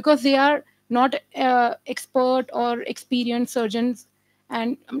should, because they are not expert or experienced surgeons,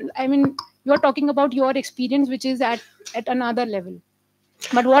 and I mean, you are talking about your experience, which is at another level.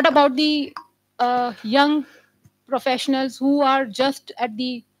 But what about the young professionals who are just at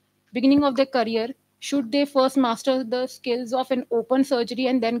the beginning of their career? Should they first master the skills of an open surgery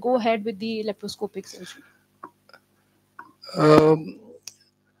and then go ahead with the laparoscopic surgery? Um,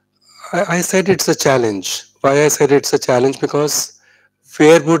 I said it's a challenge. Why I said it's a challenge? Because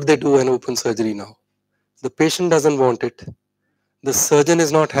where would they do an open surgery now? The patient doesn't want it. The surgeon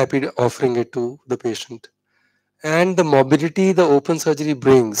is not happy offering it to the patient. And the morbidity the open surgery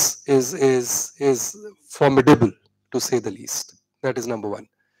brings is formidable, to say the least. That is number one.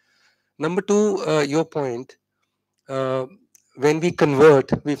 Number two, your point. Uh, when we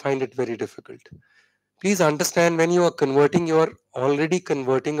convert, we find it very difficult. Please understand, when you are converting, you are already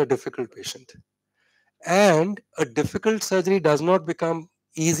converting a difficult patient. And a difficult surgery does not become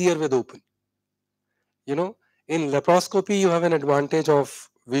easier with open. You know, in laparoscopy, you have an advantage of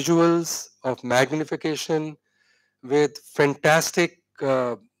visuals, of magnification, with fantastic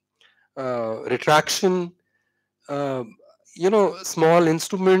retraction, uh, small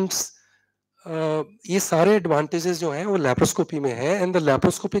instruments. ये सारे advantages जो हैं वो laparoscopy में है, and the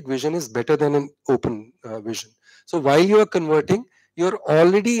laparoscopic vision is better than an open vision. So while you are converting, you're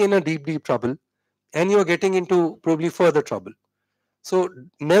already in a deep trouble, and you're getting into probably further trouble. So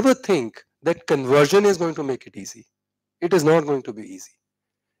never think that conversion is going to make it easy. It is not going to be easy.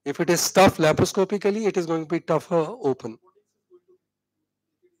 If it is tough laparoscopically, it is going to be tougher open.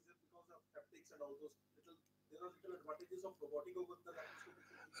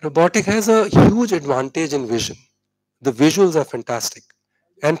 Robotic has a huge advantage in vision. The visuals are fantastic.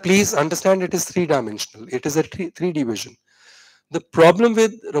 And please understand, it is three-dimensional. It is a 3D vision. The problem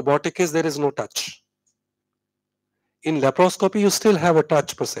with robotic is there is no touch. In laparoscopy, you still have a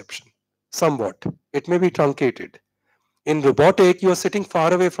touch perception, somewhat. It may be truncated. In robotic, you are sitting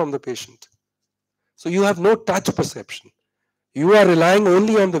far away from the patient. So you have no touch perception. You are relying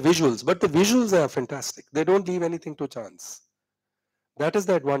only on the visuals, but the visuals are fantastic. They don't leave anything to chance. That is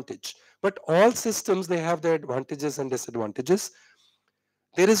the advantage. But all systems, they have their advantages and disadvantages.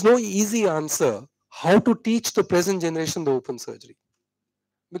 There is no easy answer how to teach the present generation the open surgery.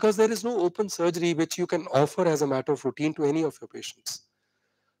 Because there is no open surgery which you can offer as a matter of routine to any of your patients.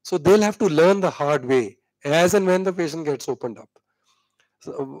 So they'll have to learn the hard way as and when the patient gets opened up.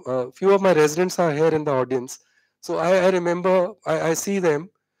 So, a few of my residents are here in the audience. So I remember, I see them,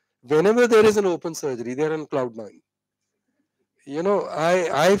 whenever there is an open surgery, they're on cloud nine.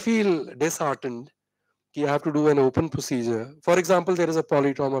 I feel disheartened. You have to do an open procedure. For example, there is a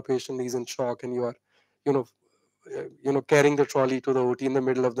polytrauma patient, he's in shock, and you are, you know, carrying the trolley to the OT in the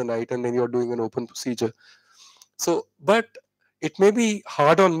middle of the night, and then you're doing an open procedure. So, but it may be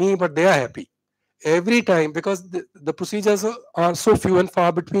hard on me, but they are happy every time, because the procedures are so few and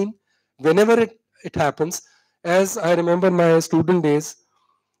far between. Whenever it happens, as I remember my student days,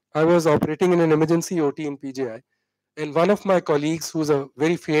 I was operating in an emergency OT in PGI, and one of my colleagues, who's a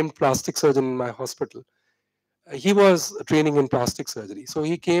very famed plastic surgeon in my hospital, he was training in plastic surgery. So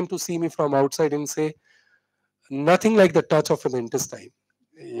he came to see me from outside and say, nothing like the touch of an intestine,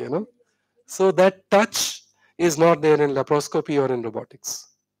 you know. So that touch is not there in laparoscopy or in robotics.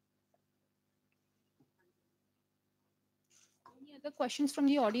 Any other questions from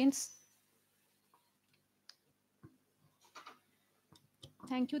the audience?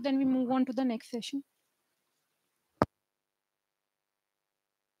 Thank you. Then we move on to the next session.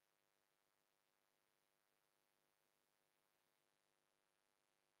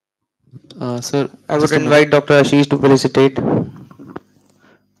 Sir, I would just a invite minute. Dr. Ashish to felicitate.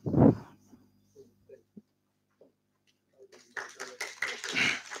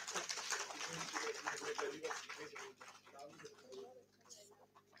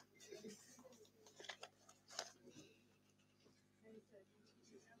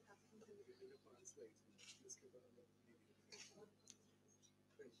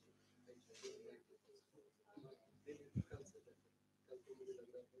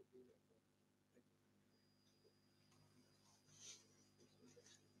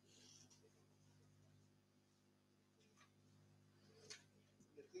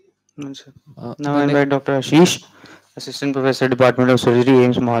 No, sir. Now The I next, invite Dr. Ashish, Assistant Professor, Department of Surgery,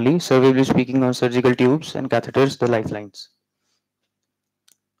 AIMS Mohali. Sir will be speaking on surgical tubes and catheters, the lifelines.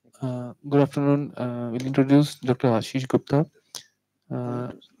 good afternoon. We'll introduce Dr. Ashish Gupta.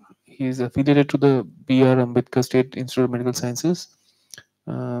 He is affiliated to the B.R. Ambedkar State Institute of Medical Sciences.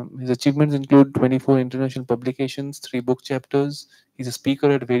 His achievements include 24 international publications, 3 book chapters. He's a speaker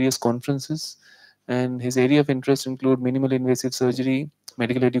at various conferences, and his area of interest include minimal invasive surgery,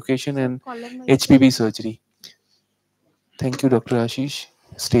 medical education, and HPV surgery. Thank you, Dr. Ashish.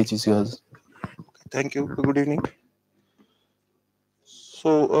 Stage is yours. Thank you. Good evening.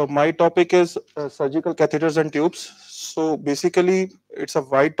 So my topic is surgical catheters and tubes. So basically, it's a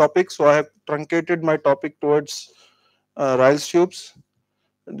wide topic. So I have truncated my topic towards Riles tubes,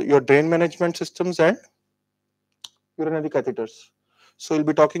 your drain management systems, and urinary catheters. So we'll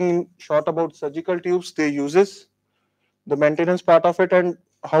be talking in short about surgical tubes, their uses, the maintenance part of it, and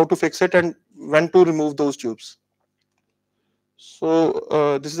how to fix it, and when to remove those tubes.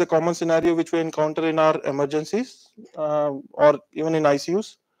 So this is a common scenario which we encounter in our emergencies or even in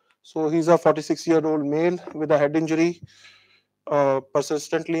ICUs. So he's a 46-year-old male with a head injury,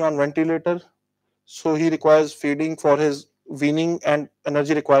 persistently on ventilator. So he requires feeding for his weaning and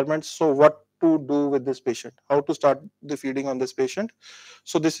energy requirements. So what to do with this patient? How to start the feeding on this patient?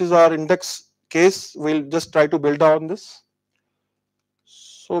 So this is our index case. We'll just try to build on this.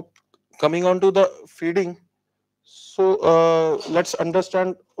 So coming on to the feeding. So let's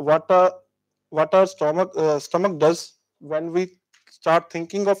understand what our stomach does when we start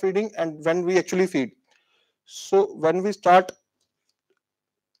thinking of feeding and when we actually feed. So when we start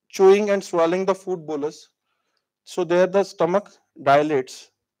chewing and swallowing the food bolus, so there the stomach dilates.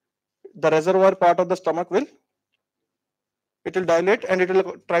 The reservoir part of the stomach will dilate and it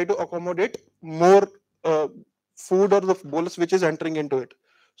will try to accommodate more food or the bolus which is entering into it.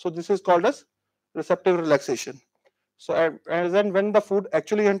 So this is called as receptive relaxation. So as and when the food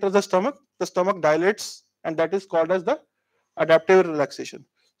actually enters the stomach dilates, and that is called as the adaptive relaxation.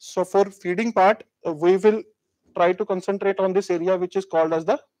 So for feeding part, we will try to concentrate on this area which is called as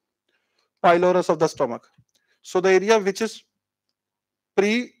the pylorus of the stomach. So the area which is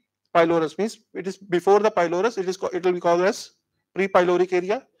pre-pylorus means it is before the pylorus. It will be called as pre-pyloric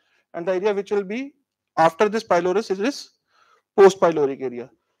area, and the area which will be after this pylorus is post-pyloric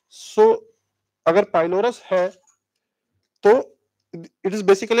area. So अगर pylorus है तो it is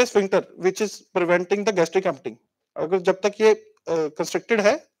basically a sphincter which is preventing the gastric emptying. अगर जब तक ये constricted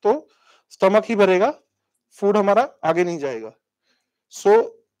है तो stomach ही भरेगा, food हमारा आगे नहीं जाएगा. So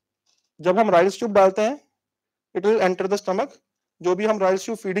जब हम राइल्स ट्यूब डालते हैं, it will enter the stomach. जो भी हम राइल्स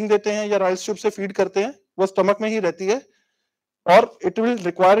ट्यूब फीडिंग देते हैं या राइल्स ट्यूब से फीड करते हैं वो स्टमक में ही रहती है, और it will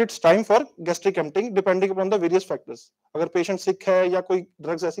require its time for gastric emptying depending upon the various factors. अगर पेशेंट सिक है या कोई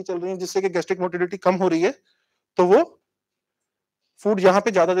ड्रग्स ऐसी चल रही हैं जिससे कि गैस्ट्रिक मोटिलिटी कम हो रही है तो वो फूड यहाँ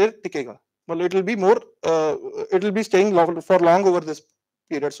पे ज्यादा देर टिकेगा, मतलब it will be more it will be staying for long over this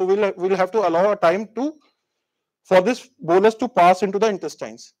period. So we'll have to allow a time for this bolus to pass into the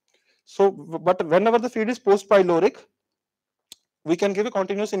intestines. So but whenever the feed is post pyloric, we can give a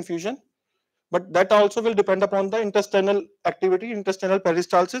continuous infusion, but that also will depend upon the intestinal activity, intestinal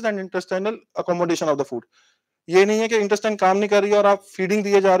peristalsis and intestinal accommodation of the food. ये नहीं है कि intestine काम नहीं कर रही है और आप feeding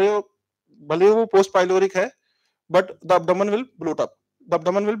दिए जा रहे हो, भले वो post pyloric है, but the abdomen will bloat up, the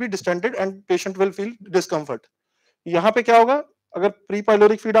abdomen will be distended and patient will feel discomfort. यहाँ पे क्या होगा, अगर pre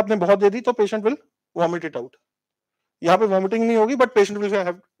pyloric feed आपने बहुत दे दी तो patient will vomit it out. यहाँ पे vomiting नहीं होगी, but patient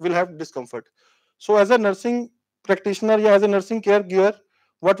will have discomfort. So as a nursing practitioner या as a nursing care giver,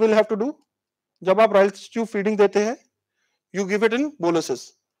 what will have to do? जब आप राइल्स ट्यूब फीडिंग देते हैं, you give it in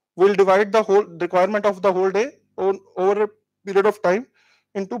boluses. We'll divide the whole requirement of the whole day over a period of time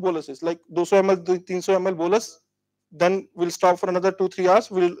into boluses, like 200 ml, 300 ml bolus. Then we'll stop for another 2-3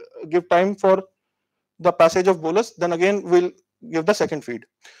 hours. We'll give time for the passage of bolus. Then again we'll give the second feed.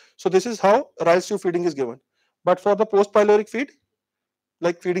 So this is how rice tube feeding is given. But for the post pyloric feed,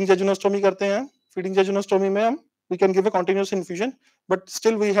 like feeding jejunostomy करते हैं, feeding jejunostomy में हम we can give a continuous infusion, but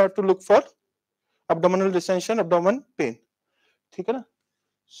still we have to look for abdominal distension, abdomen pain. ठीक है ना?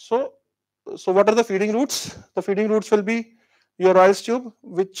 So what are the feeding routes? The feeding routes will be your rice tube,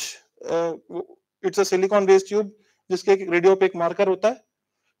 which it's a silicon based tube जिसके एक radio पे एक marker होता है.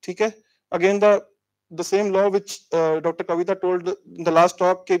 ठीक है? Again the same law which Dr. Kavita told in the last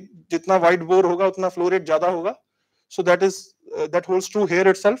talk कि जितना wide bore होगा उतना flow rate ज्यादा होगा. So that holds true here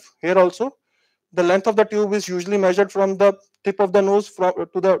itself. Here also, the length of the tube is usually measured from the tip of the nose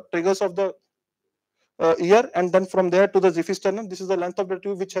to the triggers of the ear, and then from there to the xiphisternum. This is the length of the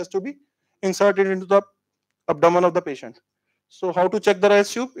tube which has to be inserted into the abdomen of the patient. So how to check the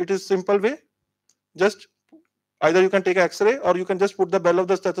rice tube? It is simple way. Just either you can take an X-ray or you can just put the bell of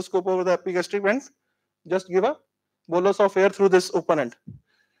the stethoscope over the epigastric vent. Just give a bolus of air through this open end,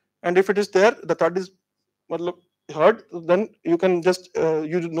 and if it is there, the third is, heard, then you can just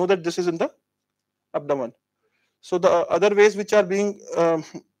you know that this is in the abdomen. So the other ways which are being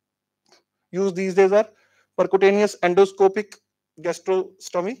used these days are percutaneous endoscopic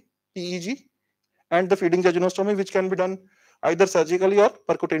gastrostomy (EEG) and the feeding jejunostomy, which can be done either surgically or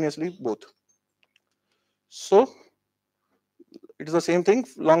percutaneously, both. So it is the same thing,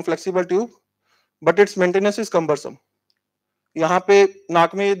 long flexible tube, but its maintenance is cumbersome. यहाँ पे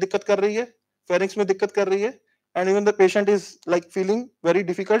नाक में दिक्कत कर रही है, pharynx में दिक्कत कर रही है, and even the patient is like feeling very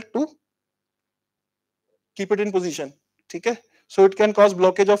difficult to keep it in position. ठीक है? So it can cause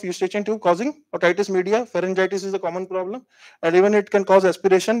blockage of eustachian tube, causing otitis media. Pharyngitis is a common problem, and even it can cause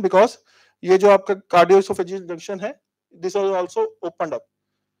aspiration because ये जो आपका cardiopharyngeal junction है, this is also opened up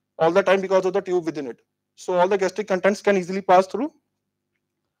all the time because of the tube within it. So all the gastric contents can easily pass through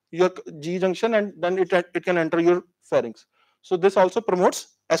your G junction, and then it can enter your pharynx. So this also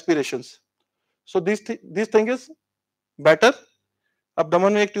promotes aspirations. So this thing is better.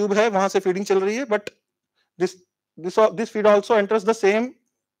 Abdomen में एक tube है, वहां से feeding चल रही है, but this feed also enters the same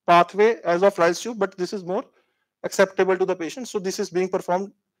pathway as of Rice tube, but this is more acceptable to the patient. So this is being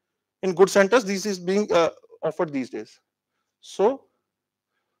performed in good centers. This is being offered these days. So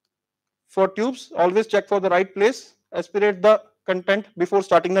for tubes, always check for the right place. Aspirate the content before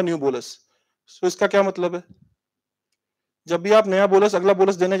starting the new bolus. So इसका क्या मतलब है? जब भी आप नया bolus अगला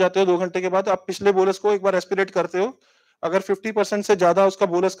bolus देने जाते हो 2 घंटे के बाद, आप पिछले बोलस को एक बार एस्पिरेट करते हो. अगर 50% से ज्यादा उसका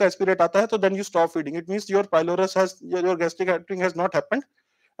बोलस का एस्पिरेट आता है तो then you stop feeding. It means your pylorus has, your gastric entering has not happened,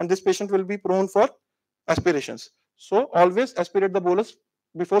 and this patient will be prone for aspirations. So always aspirate the bolus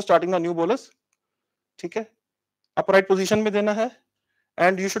before starting the new bolus. ठीक है? Upright position में देना है,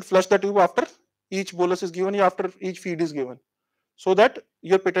 and you should flush the tube after each bolus is given या after each feed is given, so that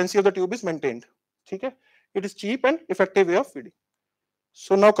your patency of the tube is maintained. ठीक है? It is cheap and effective way of feeding.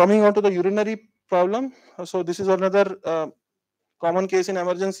 So now coming on to the urinary problem. So this is another common case in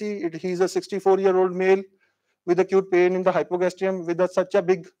emergency. He is a 64-year-old male with acute pain in the hypogastrium with such a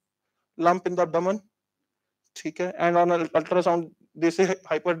big lump in the abdomen. ठीक है? And on ultrasound they say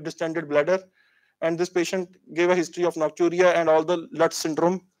hyperdistended bladder, and this patient gave a history of nocturia and all the Lutz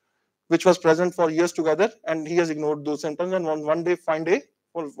syndrome, which was present for years together, and he has ignored those symptoms, and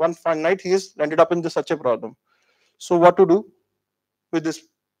one fine night he has ended up in such a problem. So what to do with this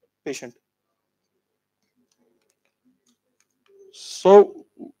patient? So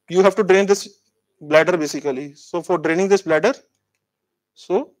you have to drain this bladder basically. So for draining this bladder,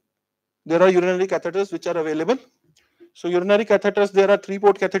 so there are urinary catheters which are available. So urinary catheters, there are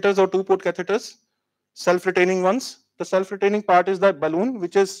 3-port catheters or 2-port catheters, self-retaining ones. The self-retaining part is the balloon,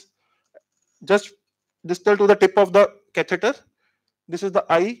 which is just distal to the tip of the catheter. This is the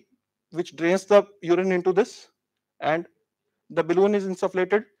eye which drains the urine into this, and the balloon is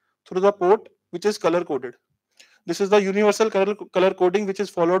insufflated through the port which is color coded. This is the universal color coding which is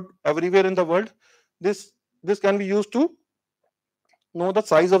followed everywhere in the world. This can be used to know the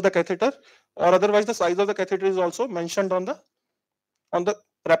size of the catheter, or otherwise the size of the catheter is also mentioned on the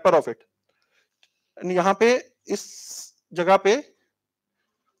wrapper of it. And यहाँ पे इस जगह पे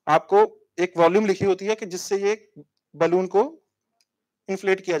आपको एक volume लिखी होती है कि जिससे ये बलून को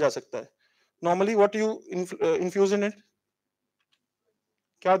इन्फ्लेट किया जा सकता है. Normally what you infuse in it,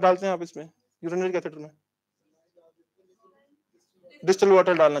 क्या डालते हैं आप इसमें यूरिनरी कैथेटर में? डिस्टिल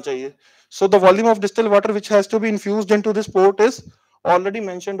वाटर डालना चाहिए. So the volume of distilled water which has to be infused into this port is already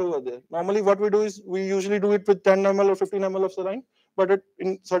mentioned over there. Normally what we do is we usually do it with 10 ml or 15 ml of saline, but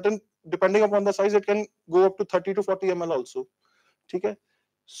in certain, depending upon the size, it can go up to 30 to 40 ml also. ठीक है?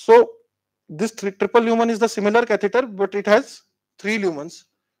 So this triple lumen is the similar catheter, but it has 3 lumens,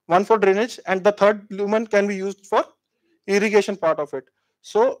 one for drainage, and the third lumen can be used for irrigation part of it.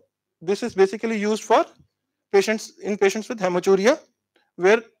 So this is basically used for patients with hematuria,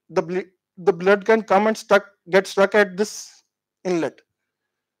 where the blood can come and get stuck at this inlet.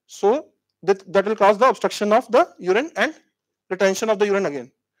 So that will cause the obstruction of the urine and retention of the urine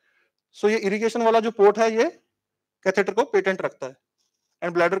again. So ये irrigation वाला जो port है ये catheter को patent रखता है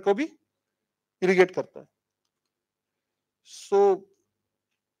and bladder को भी irrigate करता है. So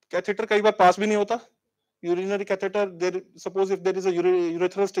catheter कई बार pass भी नहीं होता. Urinary catheter, suppose if there is a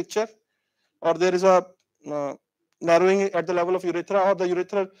urethral stricture, or there is a narrowing at the level of urethra, or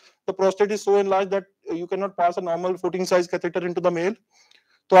the prostate is so enlarged that you cannot pass a normal 14 size catheter into the male.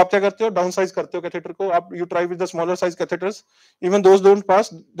 तो आप क्या करते हो? Down size करते हो catheter को. आप you try with the smaller size catheters, even those don't pass,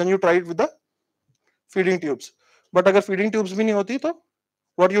 then you try it with the feeding tubes. But अगर फीडिंग ट्यूब्स भी नहीं होती तो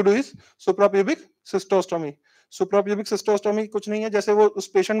what you do is suprapubic सिस्टोस्टोमी. Suprapubic सिस्टोस्टोमी कुछ नहीं है, जैसे वो उस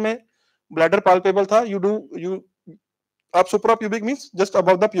पेशेंट में ब्लैडर पाल्पेबल था, आप suprapubic means just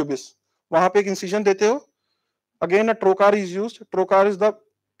above the pubis, वहां पे एक इंसिजन देते हो Again, a trocar is used. Trocar is the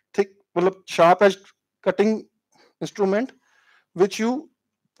thick, sharp edged cutting instrument which you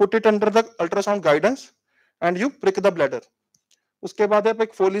put it under the ultrasound guidance and you prick the bladder. उसके बाद आप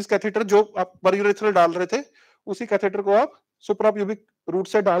एक फोलिस catheter जो आप परयूरेथ्रल डाल रहे थे उसी कैथेटर को आप सुप्राप्यूबिक रूट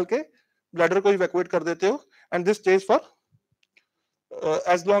से डाल के ब्लैडर को इवैक्यूएट कर देते हो and this stage for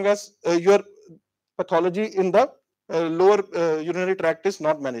as long as your pathology in the lower urinary tract is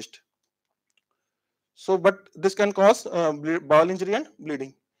not managed. So but this can cause bowel injury and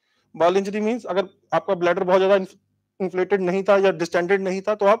bleeding. Bowel injury means अगर आपका bladder बहुत ज्यादा inflated नहीं था या distended नहीं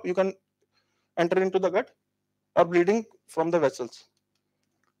था तो आप you can enter into the gut or bleeding from the vessels.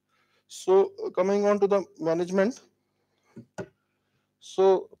 So coming on to the management.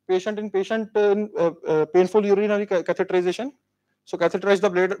 So patient painful urinary catheterization. So catheterize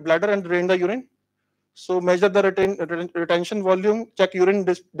the bladder and drain the urine. So measure the retention volume, check urine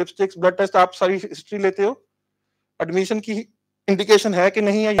dipsticks, blood test. आप सारी history लेते हो. Admission की indication है कि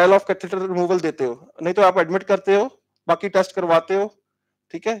नहीं है, trial of catheter removal देते हो, नहीं तो आप एडमिट करते हो, बाकी टेस्ट करवाते हो.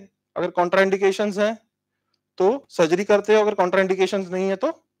 ठीक है. अगर कॉन्ट्राइंडिकेशंस हैं तो सर्जरी करते हो, अगर कॉन्ट्राइंडिकेशंस नहीं है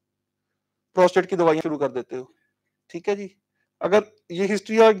तो प्रोस्टेट की दवाइयां शुरू कर देते हो. ठीक है जी. अगर ये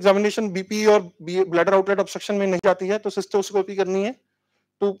हिस्ट्री और एग्जामिनेशन बीपी और ब्लैडर आउटलेट ऑब्स्ट्रक्शन में नहीं जाती है तो सिस्टोस्कोपी करनी है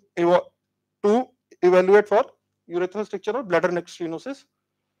to evaluate for urethral structure और ब्लैडर नेक स्टेनोसिस.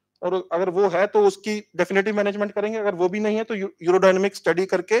 और अगर वो है तो उसकी डेफिनेटिव मैनेजमेंट करेंगे. अगर वो भी नहीं है तो यूरोडायनेमिक स्टडी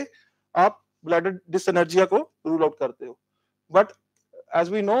करके आप ब्लैडर डिसएनर्जिया को रूल आउट करते हो. But as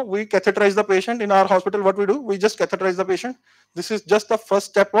we know, we catheterize the patient in our hospital. What we do, we just catheterize the patient. This is just the first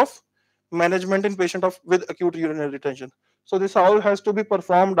step of management in patient with acute urinary retention. So this all has to be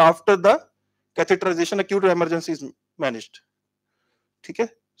performed after the catheterization, acute emergency is managed. ठीक है.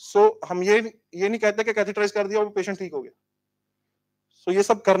 So हम ये नहीं कहते कि catheterize कर दिया और patient ठीक हो गया. So ये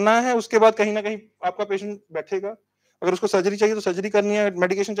सब करना है. उसके बाद कहीं ना कहीं आपका patient बैठेगा. अगर उसको सर्जरी चाहिए तो सर्जरी करनी है,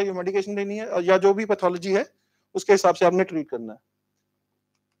 मेडिकेशन चाहिए मेडिकेशन लेनी है, या जो भी पैथोलॉजी है उसके हिसाब से आपने ट्रीट करना है.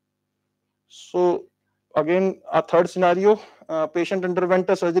 So again, a third scenario, patient underwent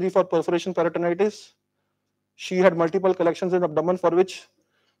a surgery for perforation peritonitis. She had multiple collections in abdomen for which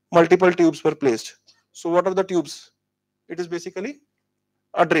multiple tubes were placed. So what are the tubes? It is basically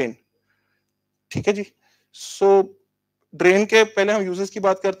a drain. ठीक है जी. So drain के पहले हम uses की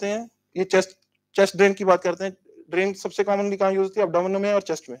बात करते हैं. ये chest drain की बात करते हैं. Drain सबसे commonly कहाँ use होती है? Abdomen में और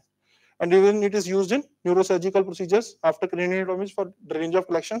chest में. And even it is used in neurosurgical procedures after craniotomies for drainage of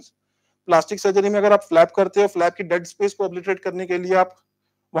collections. Plastic surgery में अगर आप फ्लैप करते हो, फ्लैप की डेड स्पेस को ऑब्लिटरेट करने के लिए आप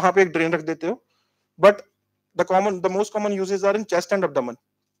वहां पे एक ड्रेन रख देते हो. But the most common uses are in chest and abdomen.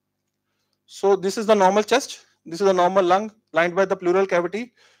 So this is the normal chest, this is the normal lung lined by the pleural cavity.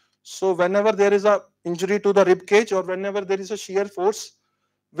 So whenever there is a injury to the rib cage or whenever there is a shear force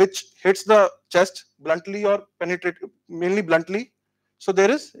which hits the chest bluntly or penetrate, mainly bluntly, so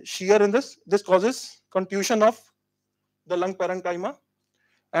there is shear in this causes contusion of the lung parenchyma,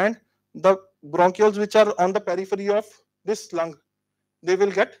 and the bronchioles which are on the periphery of this lung, they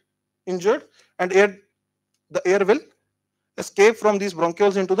will get injured and the air will escape from these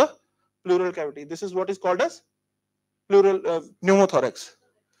bronchioles into the pleural cavity. This is what is called as pleural pneumothorax.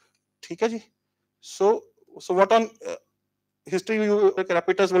 ठीक है जी. So what on history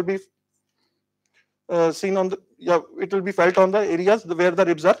capitus will be seen on it will be felt on the areas where the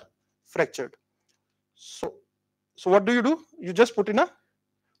ribs are fractured. So what do? You just put in a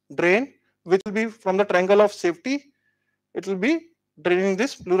drain which will be from the triangle of safety. It will be draining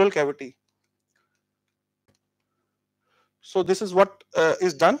this pleural cavity. So this is what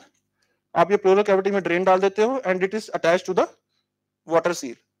is done. आप ये pleural cavity में drain डाल देते हो and it is attached to the water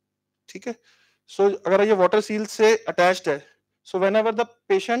seal. ठीक है. So अगर ये water seal से attached है, so whenever the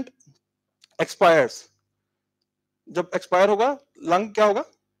patient expires, जब expire होगा lung क्या होगा?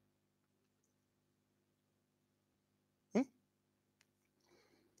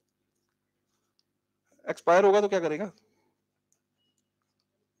 एक्सपायर होगा तो क्या करेगा?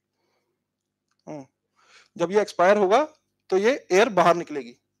 जब ये एक्सपायर होगा तो ये एयर बाहर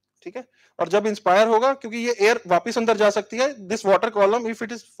निकलेगी. ठीक है. और जब इंस्पायर होगा, क्योंकि ये एयर वापस अंदर जा सकती है, this water column if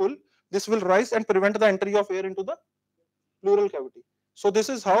it is full, this will rise and prevent the entry of air into the pleural cavity. So this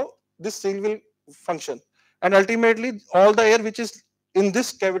is how this seal will function, and ultimately all the air which is in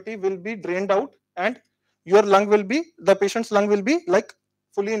this cavity will be drained out and your lung will be, the patient's lung will be like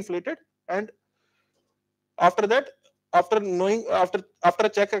fully inflated. And after that, after a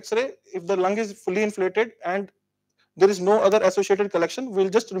check x-ray, if the lung is fully inflated and there is no other associated collection, we'll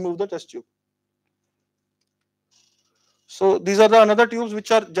just remove the test tube. So these are the another tubes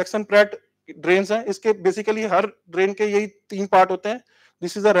which are Jackson Pratt drains हैं. इसके basically हर drain के यही तीन part होते हैं.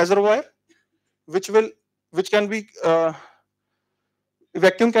 This is a reservoir which will which can be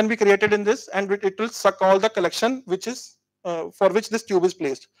vacuum can be created in this, and it will suck all the collection which is for which this tube is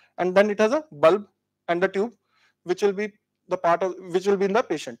placed, and then it has a bulb and the tube which will be the part of which will be in the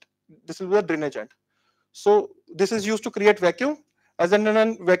patient. This will be the drainage end. So this is used to create vacuum. As and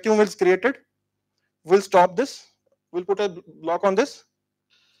when vacuum is created, we'll stop this, we'll put a block on this,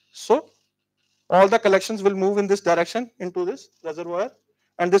 so all the collections will move in this direction into this reservoir,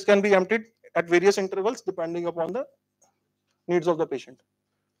 and this can be emptied at various intervals depending upon the needs of the patient.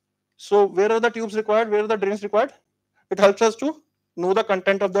 So where are the tubes required, where are the drains required? It helps us to know the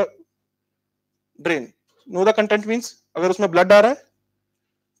content of the drain. Know the content means अगर उसमें blood आ रहा है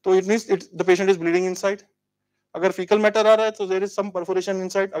तो it means the patient is bleeding inside. अगर fecal matter आ रहा है तो there is some perforation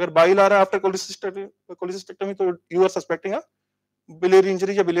inside. अगर bile आ रहा है after cholecystectomy तो you are suspecting a biliary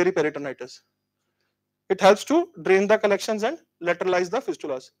injury या biliary peritonitis. It helps to drain the collections and lateralize the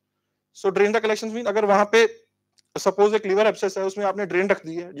fistulas. So drain the collections mean अगर वहां पे suppose एक liver abscess है, उसमें आपने ड्रेन रख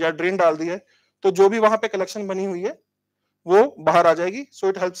दी है या ड्रेन डाल दी है, तो जो भी वहां पे कलेक्शन बनी हुई है वो बाहर आ जाएगी. So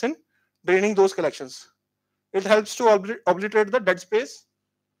it helps in draining those collections. It helps to obliterate the dead space.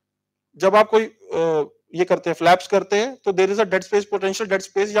 जब आप कोई ये करते हैं फ्लैप्स करते हैं तो there is a dead space, potential dead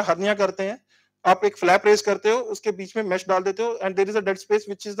space, या हर्निया करते हैं आप एक फ्लैप रेज करते हो, उसके बीच में मेश डाल देते हो, and there is a dead space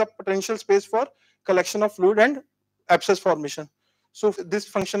which is the potential space for collection of fluid and abscess formation. So this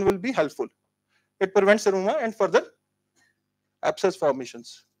function will be helpful. It prevents seroma and further abscess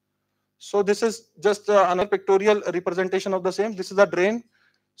formations. So this is just another pictorial representation of the same. This is the drain.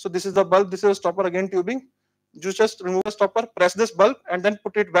 So this is the bulb. This is a stopper, again tubing. You just remove the stopper, press this bulb, and then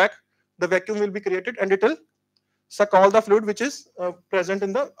put it back. The vacuum will be created, and it will suck all the fluid which is present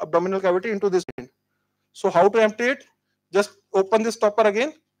in the abdominal cavity into this drain. So how to empty it? Just open this stopper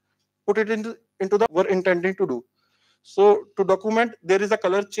again, put it into the we're intending to do. So to document, there is a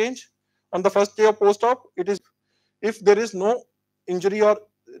color change on the first day of post-op. It is if there is no injury or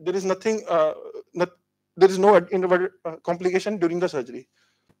there is nothing, there is no complication during the surgery.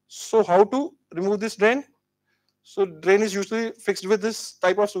 So how to remove this drain? So drain is usually fixed with this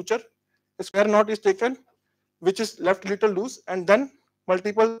type of suture. A square knot is taken, which is left little loose, and then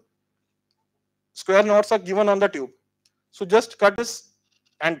multiple square knots are given on the tube. So just cut this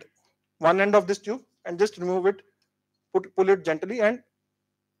and one end of this tube and just remove it, pull it gently. And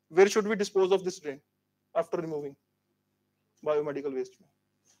where should we dispose of this drain after removing biomedical waste?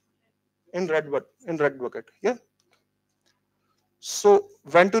 In red bucket. Yeah. So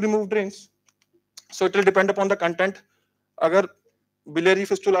when to remove drains? So it will depend upon the content. अगर biliary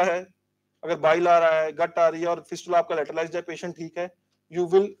fistula है, अगर bile आ रहा है, gut आ रही है और fistula आपका lateralized है, patient ठीक है, you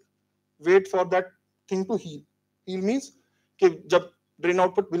will wait for that thing to heal. Heal means कि जब ड्रेन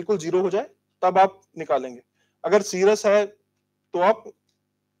आउटपुट बिल्कुल जीरो हो जाए तब आप निकालेंगे. अगर सीरियस है तो आप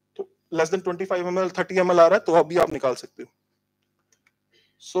लेस देन 25 ml 30 ml आ रहा है तो अभी आप निकाल सकते हो.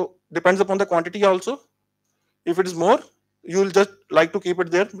 So depends upon the quantity also. If it is more you will just like to keep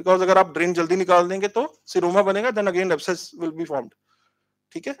it there, because अगर आप ड्रेन जल्दी निकाल देंगे तो सिरोमा बनेगा, then again abscess will be formed.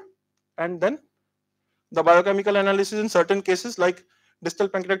 ठीक है. And then the biochemical analysis in certain cases like distal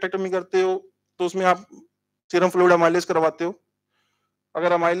pancreatectomy करते हो तो उसमें आप सीरम फ्लूइड अमाइलेज करवाते हो.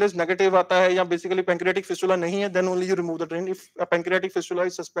 अगर अमाइलेज नेगेटिव आता है या बेसिकली पैंक्रियाटिक फिस्टुला नहीं है, then only you remove the drain. If a pancreatic fistula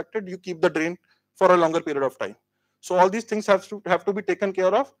is suspected, you keep the drain for a longer period of time. So all these things have to be taken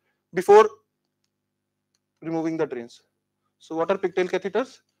care of before removing the drains. So what are pigtail catheters?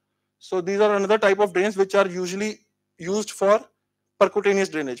 So these are another type of drains which are usually used for percutaneous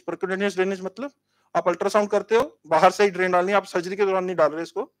drainage. Percutaneous drainage मतलब आप ultrasound करते हो, बाहर से ही drain डालनी है, आप surgery के दौरान नहीं डाल रहे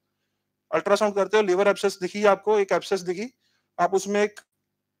इसको. अल्ट्रासाउंड करते हो, लिवर एब्सेस दिखी आपको, एक एब्सेस दिखी, आप उसमें एक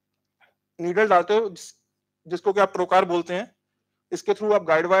नीडल डालते हो जिसको कि आप ट्रोकार बोलते हैं, इसके थ्रू आप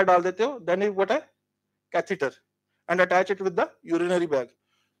गाइड वायर डाल देते हो, देन यू व्हाट है catheter and attach it with the urinary bag.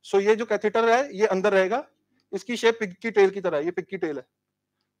 सो ये जो कैथेटर है ये अंदर रहेगा, इसकी शेप पिग की टेल की तरह है, ये पिग की टेल है,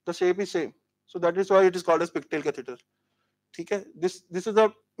 the shape is same, so that is why it is called as pigtail catheter. ठीक है. This is a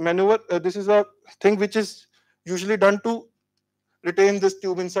manoeuvre, this is a thing which is usually done to retain this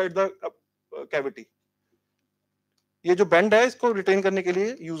tube inside the cavity. ये जो bend है इसको retain करने के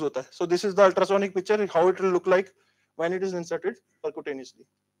लिए use होता है. So this is the ultrasonic picture how it will look like when it is inserted percutaneously.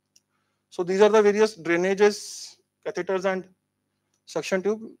 So these are the various drainages, catheters and suction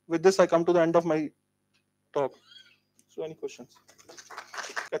tube. With this I come to the end of my talk. So any questions?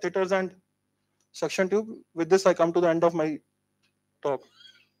 Catheters and suction tube. With this I come to the end of my talk.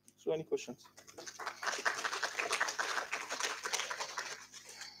 So any questions?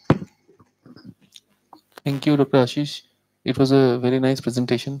 Thank you, Dr. Ashish. It was a very nice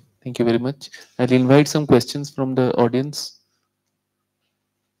presentation. Thank you very much. I'll invite some questions from the audience.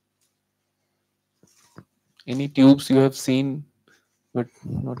 Any tubes you have seen but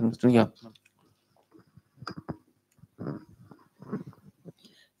not understood? Yeah.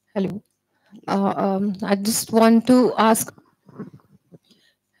 Hello. I just want to ask.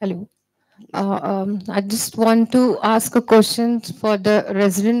 Hello. I just want to ask a question for the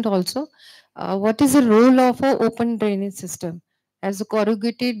resident also. What is the role of a open drainage system as a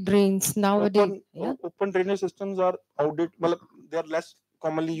corrugated drains nowadays? Yeah. Open drainage systems are outdated. Well, they are less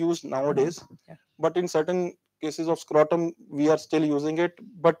commonly used nowadays. Yeah. But in certain cases of scrotum, we are still using it.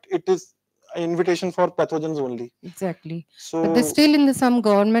 But it is an invitation for pathogens only. Exactly. So But there's still in the some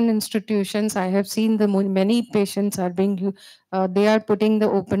government institutions, I have seen the many patients are being, they are putting the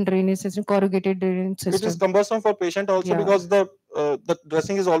open drainage system, corrugated drainage it is system. cumbersome for patient also, Yeah. because the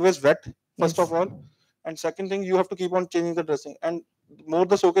dressing is always wet first Yes. of all, and second thing, you have to keep on changing the dressing, and more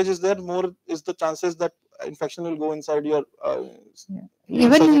the soakage is there, more is the chances that infection will go inside your Yeah. even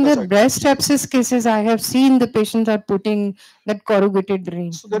Even in surgical the site. breast abscess cases, I have seen the patients are putting that corrugated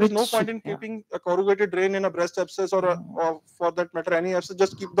drain. So there is no Which, point in yeah. keeping a corrugated drain in a breast abscess, or for that matter any abscess.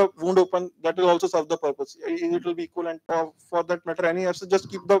 Just keep the wound open. That will also serve the purpose. It will be equivalent. Or for that matter any abscess, just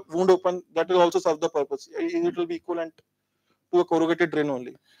keep the wound open. That will also serve the purpose. It will be equivalent to a corrugated drain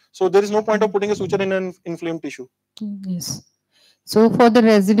only. So there is no point of putting a suture in an inflamed tissue. Yes. So for the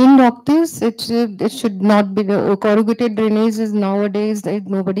resident doctors, it should not be the corrugated drainage is nowadays that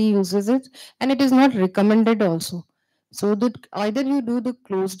nobody uses it, and it is not recommended also. So that either you do the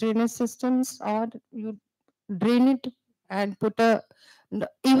closed drainage systems or you drain it and put a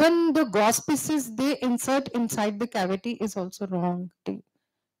even the gauze pieces they insert inside the cavity is also wrong.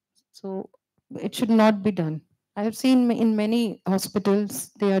 So it should not be done. I have seen in many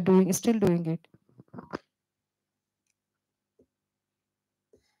hospitals they are doing still doing it.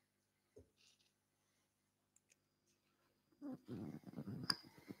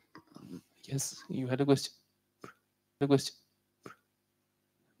 Yes, you had a question. The question.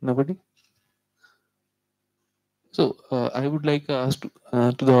 Nobody. So I would like to ask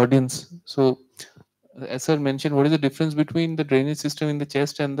to the audience. So as sir mentioned, what is the difference between the drainage system in the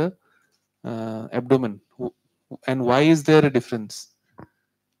chest and the abdomen, and why is there a difference?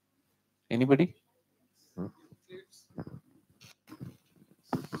 Anybody?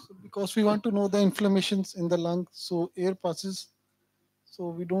 So because we want to know the inflammations in the lung, so air passes, so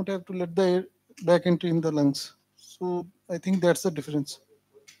we don't have to let the air back into in the lungs. So I think that's the difference.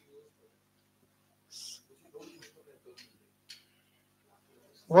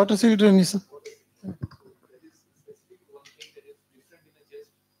 What is it, Anissa?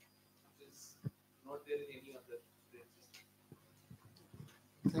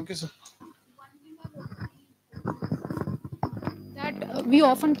 Thank you, sir. That we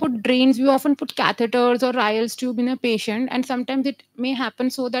often put drains, we often put catheters or Ryle's tube in a patient, and sometimes it may happen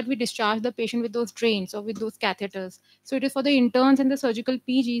so that we discharge the patient with those drains or with those catheters. So it is for the interns and the surgical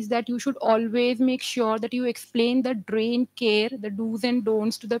PGs that you should always make sure that you explain the drain care, the do's and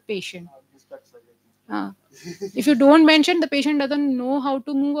don'ts to the patient. If you don't mention, the patient doesn't know how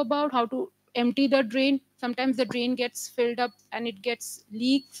to move about, how to empty the drain. Sometimes the drain gets filled up and it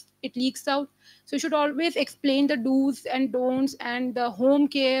leaks out. So you should always explain the do's and don'ts and the home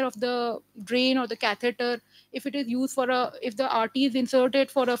care of the drain or the catheter. If it is used for if the RT is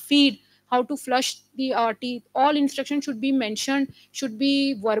inserted for a feed, how to flush the RT. All instructions should be mentioned, should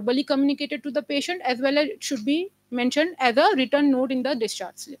be verbally communicated to the patient, as well as it should be mentioned as a written note in the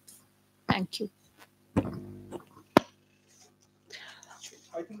discharge slips. Thank you.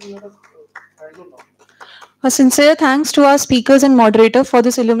 I think we have a hands-on now. A sincere thanks to our speakers and moderator for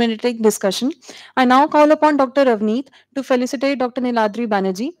this illuminating discussion. I now call upon Dr. Ravneet to felicitate Dr. Niladri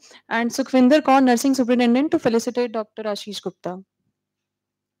Banerjee and Sukhvinder Kaur, Nursing Superintendent, to felicitate Dr. Ashish Gupta.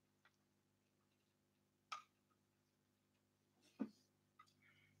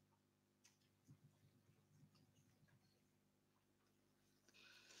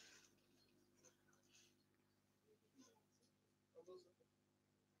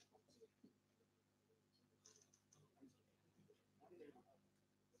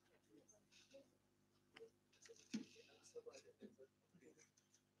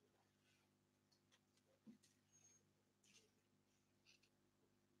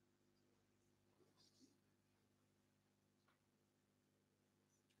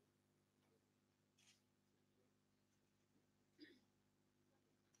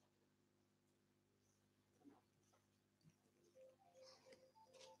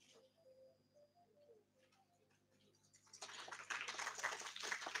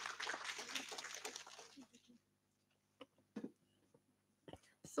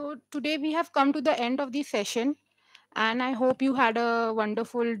 So today we have come to the end of the session. And I hope you had a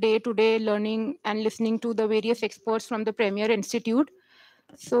wonderful day today learning and listening to the various experts from the Premier Institute.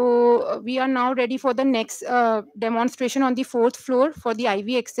 So we are now ready for the next demonstration on the fourth floor for the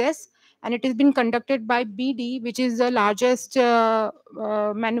IV access, and it has been conducted by BD, which is the largest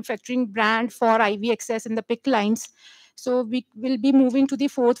manufacturing brand for IV access in the PIC lines. So we will be moving to the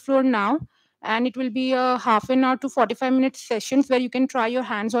fourth floor now, and it will be a half an hour to 45-minute sessions where you can try your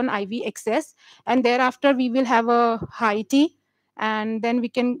hands on IV access, and thereafter we will have a high tea, and then we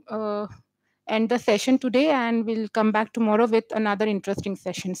can end the session today, and we'll come back tomorrow with another interesting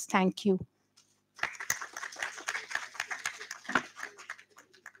sessions. Thank you.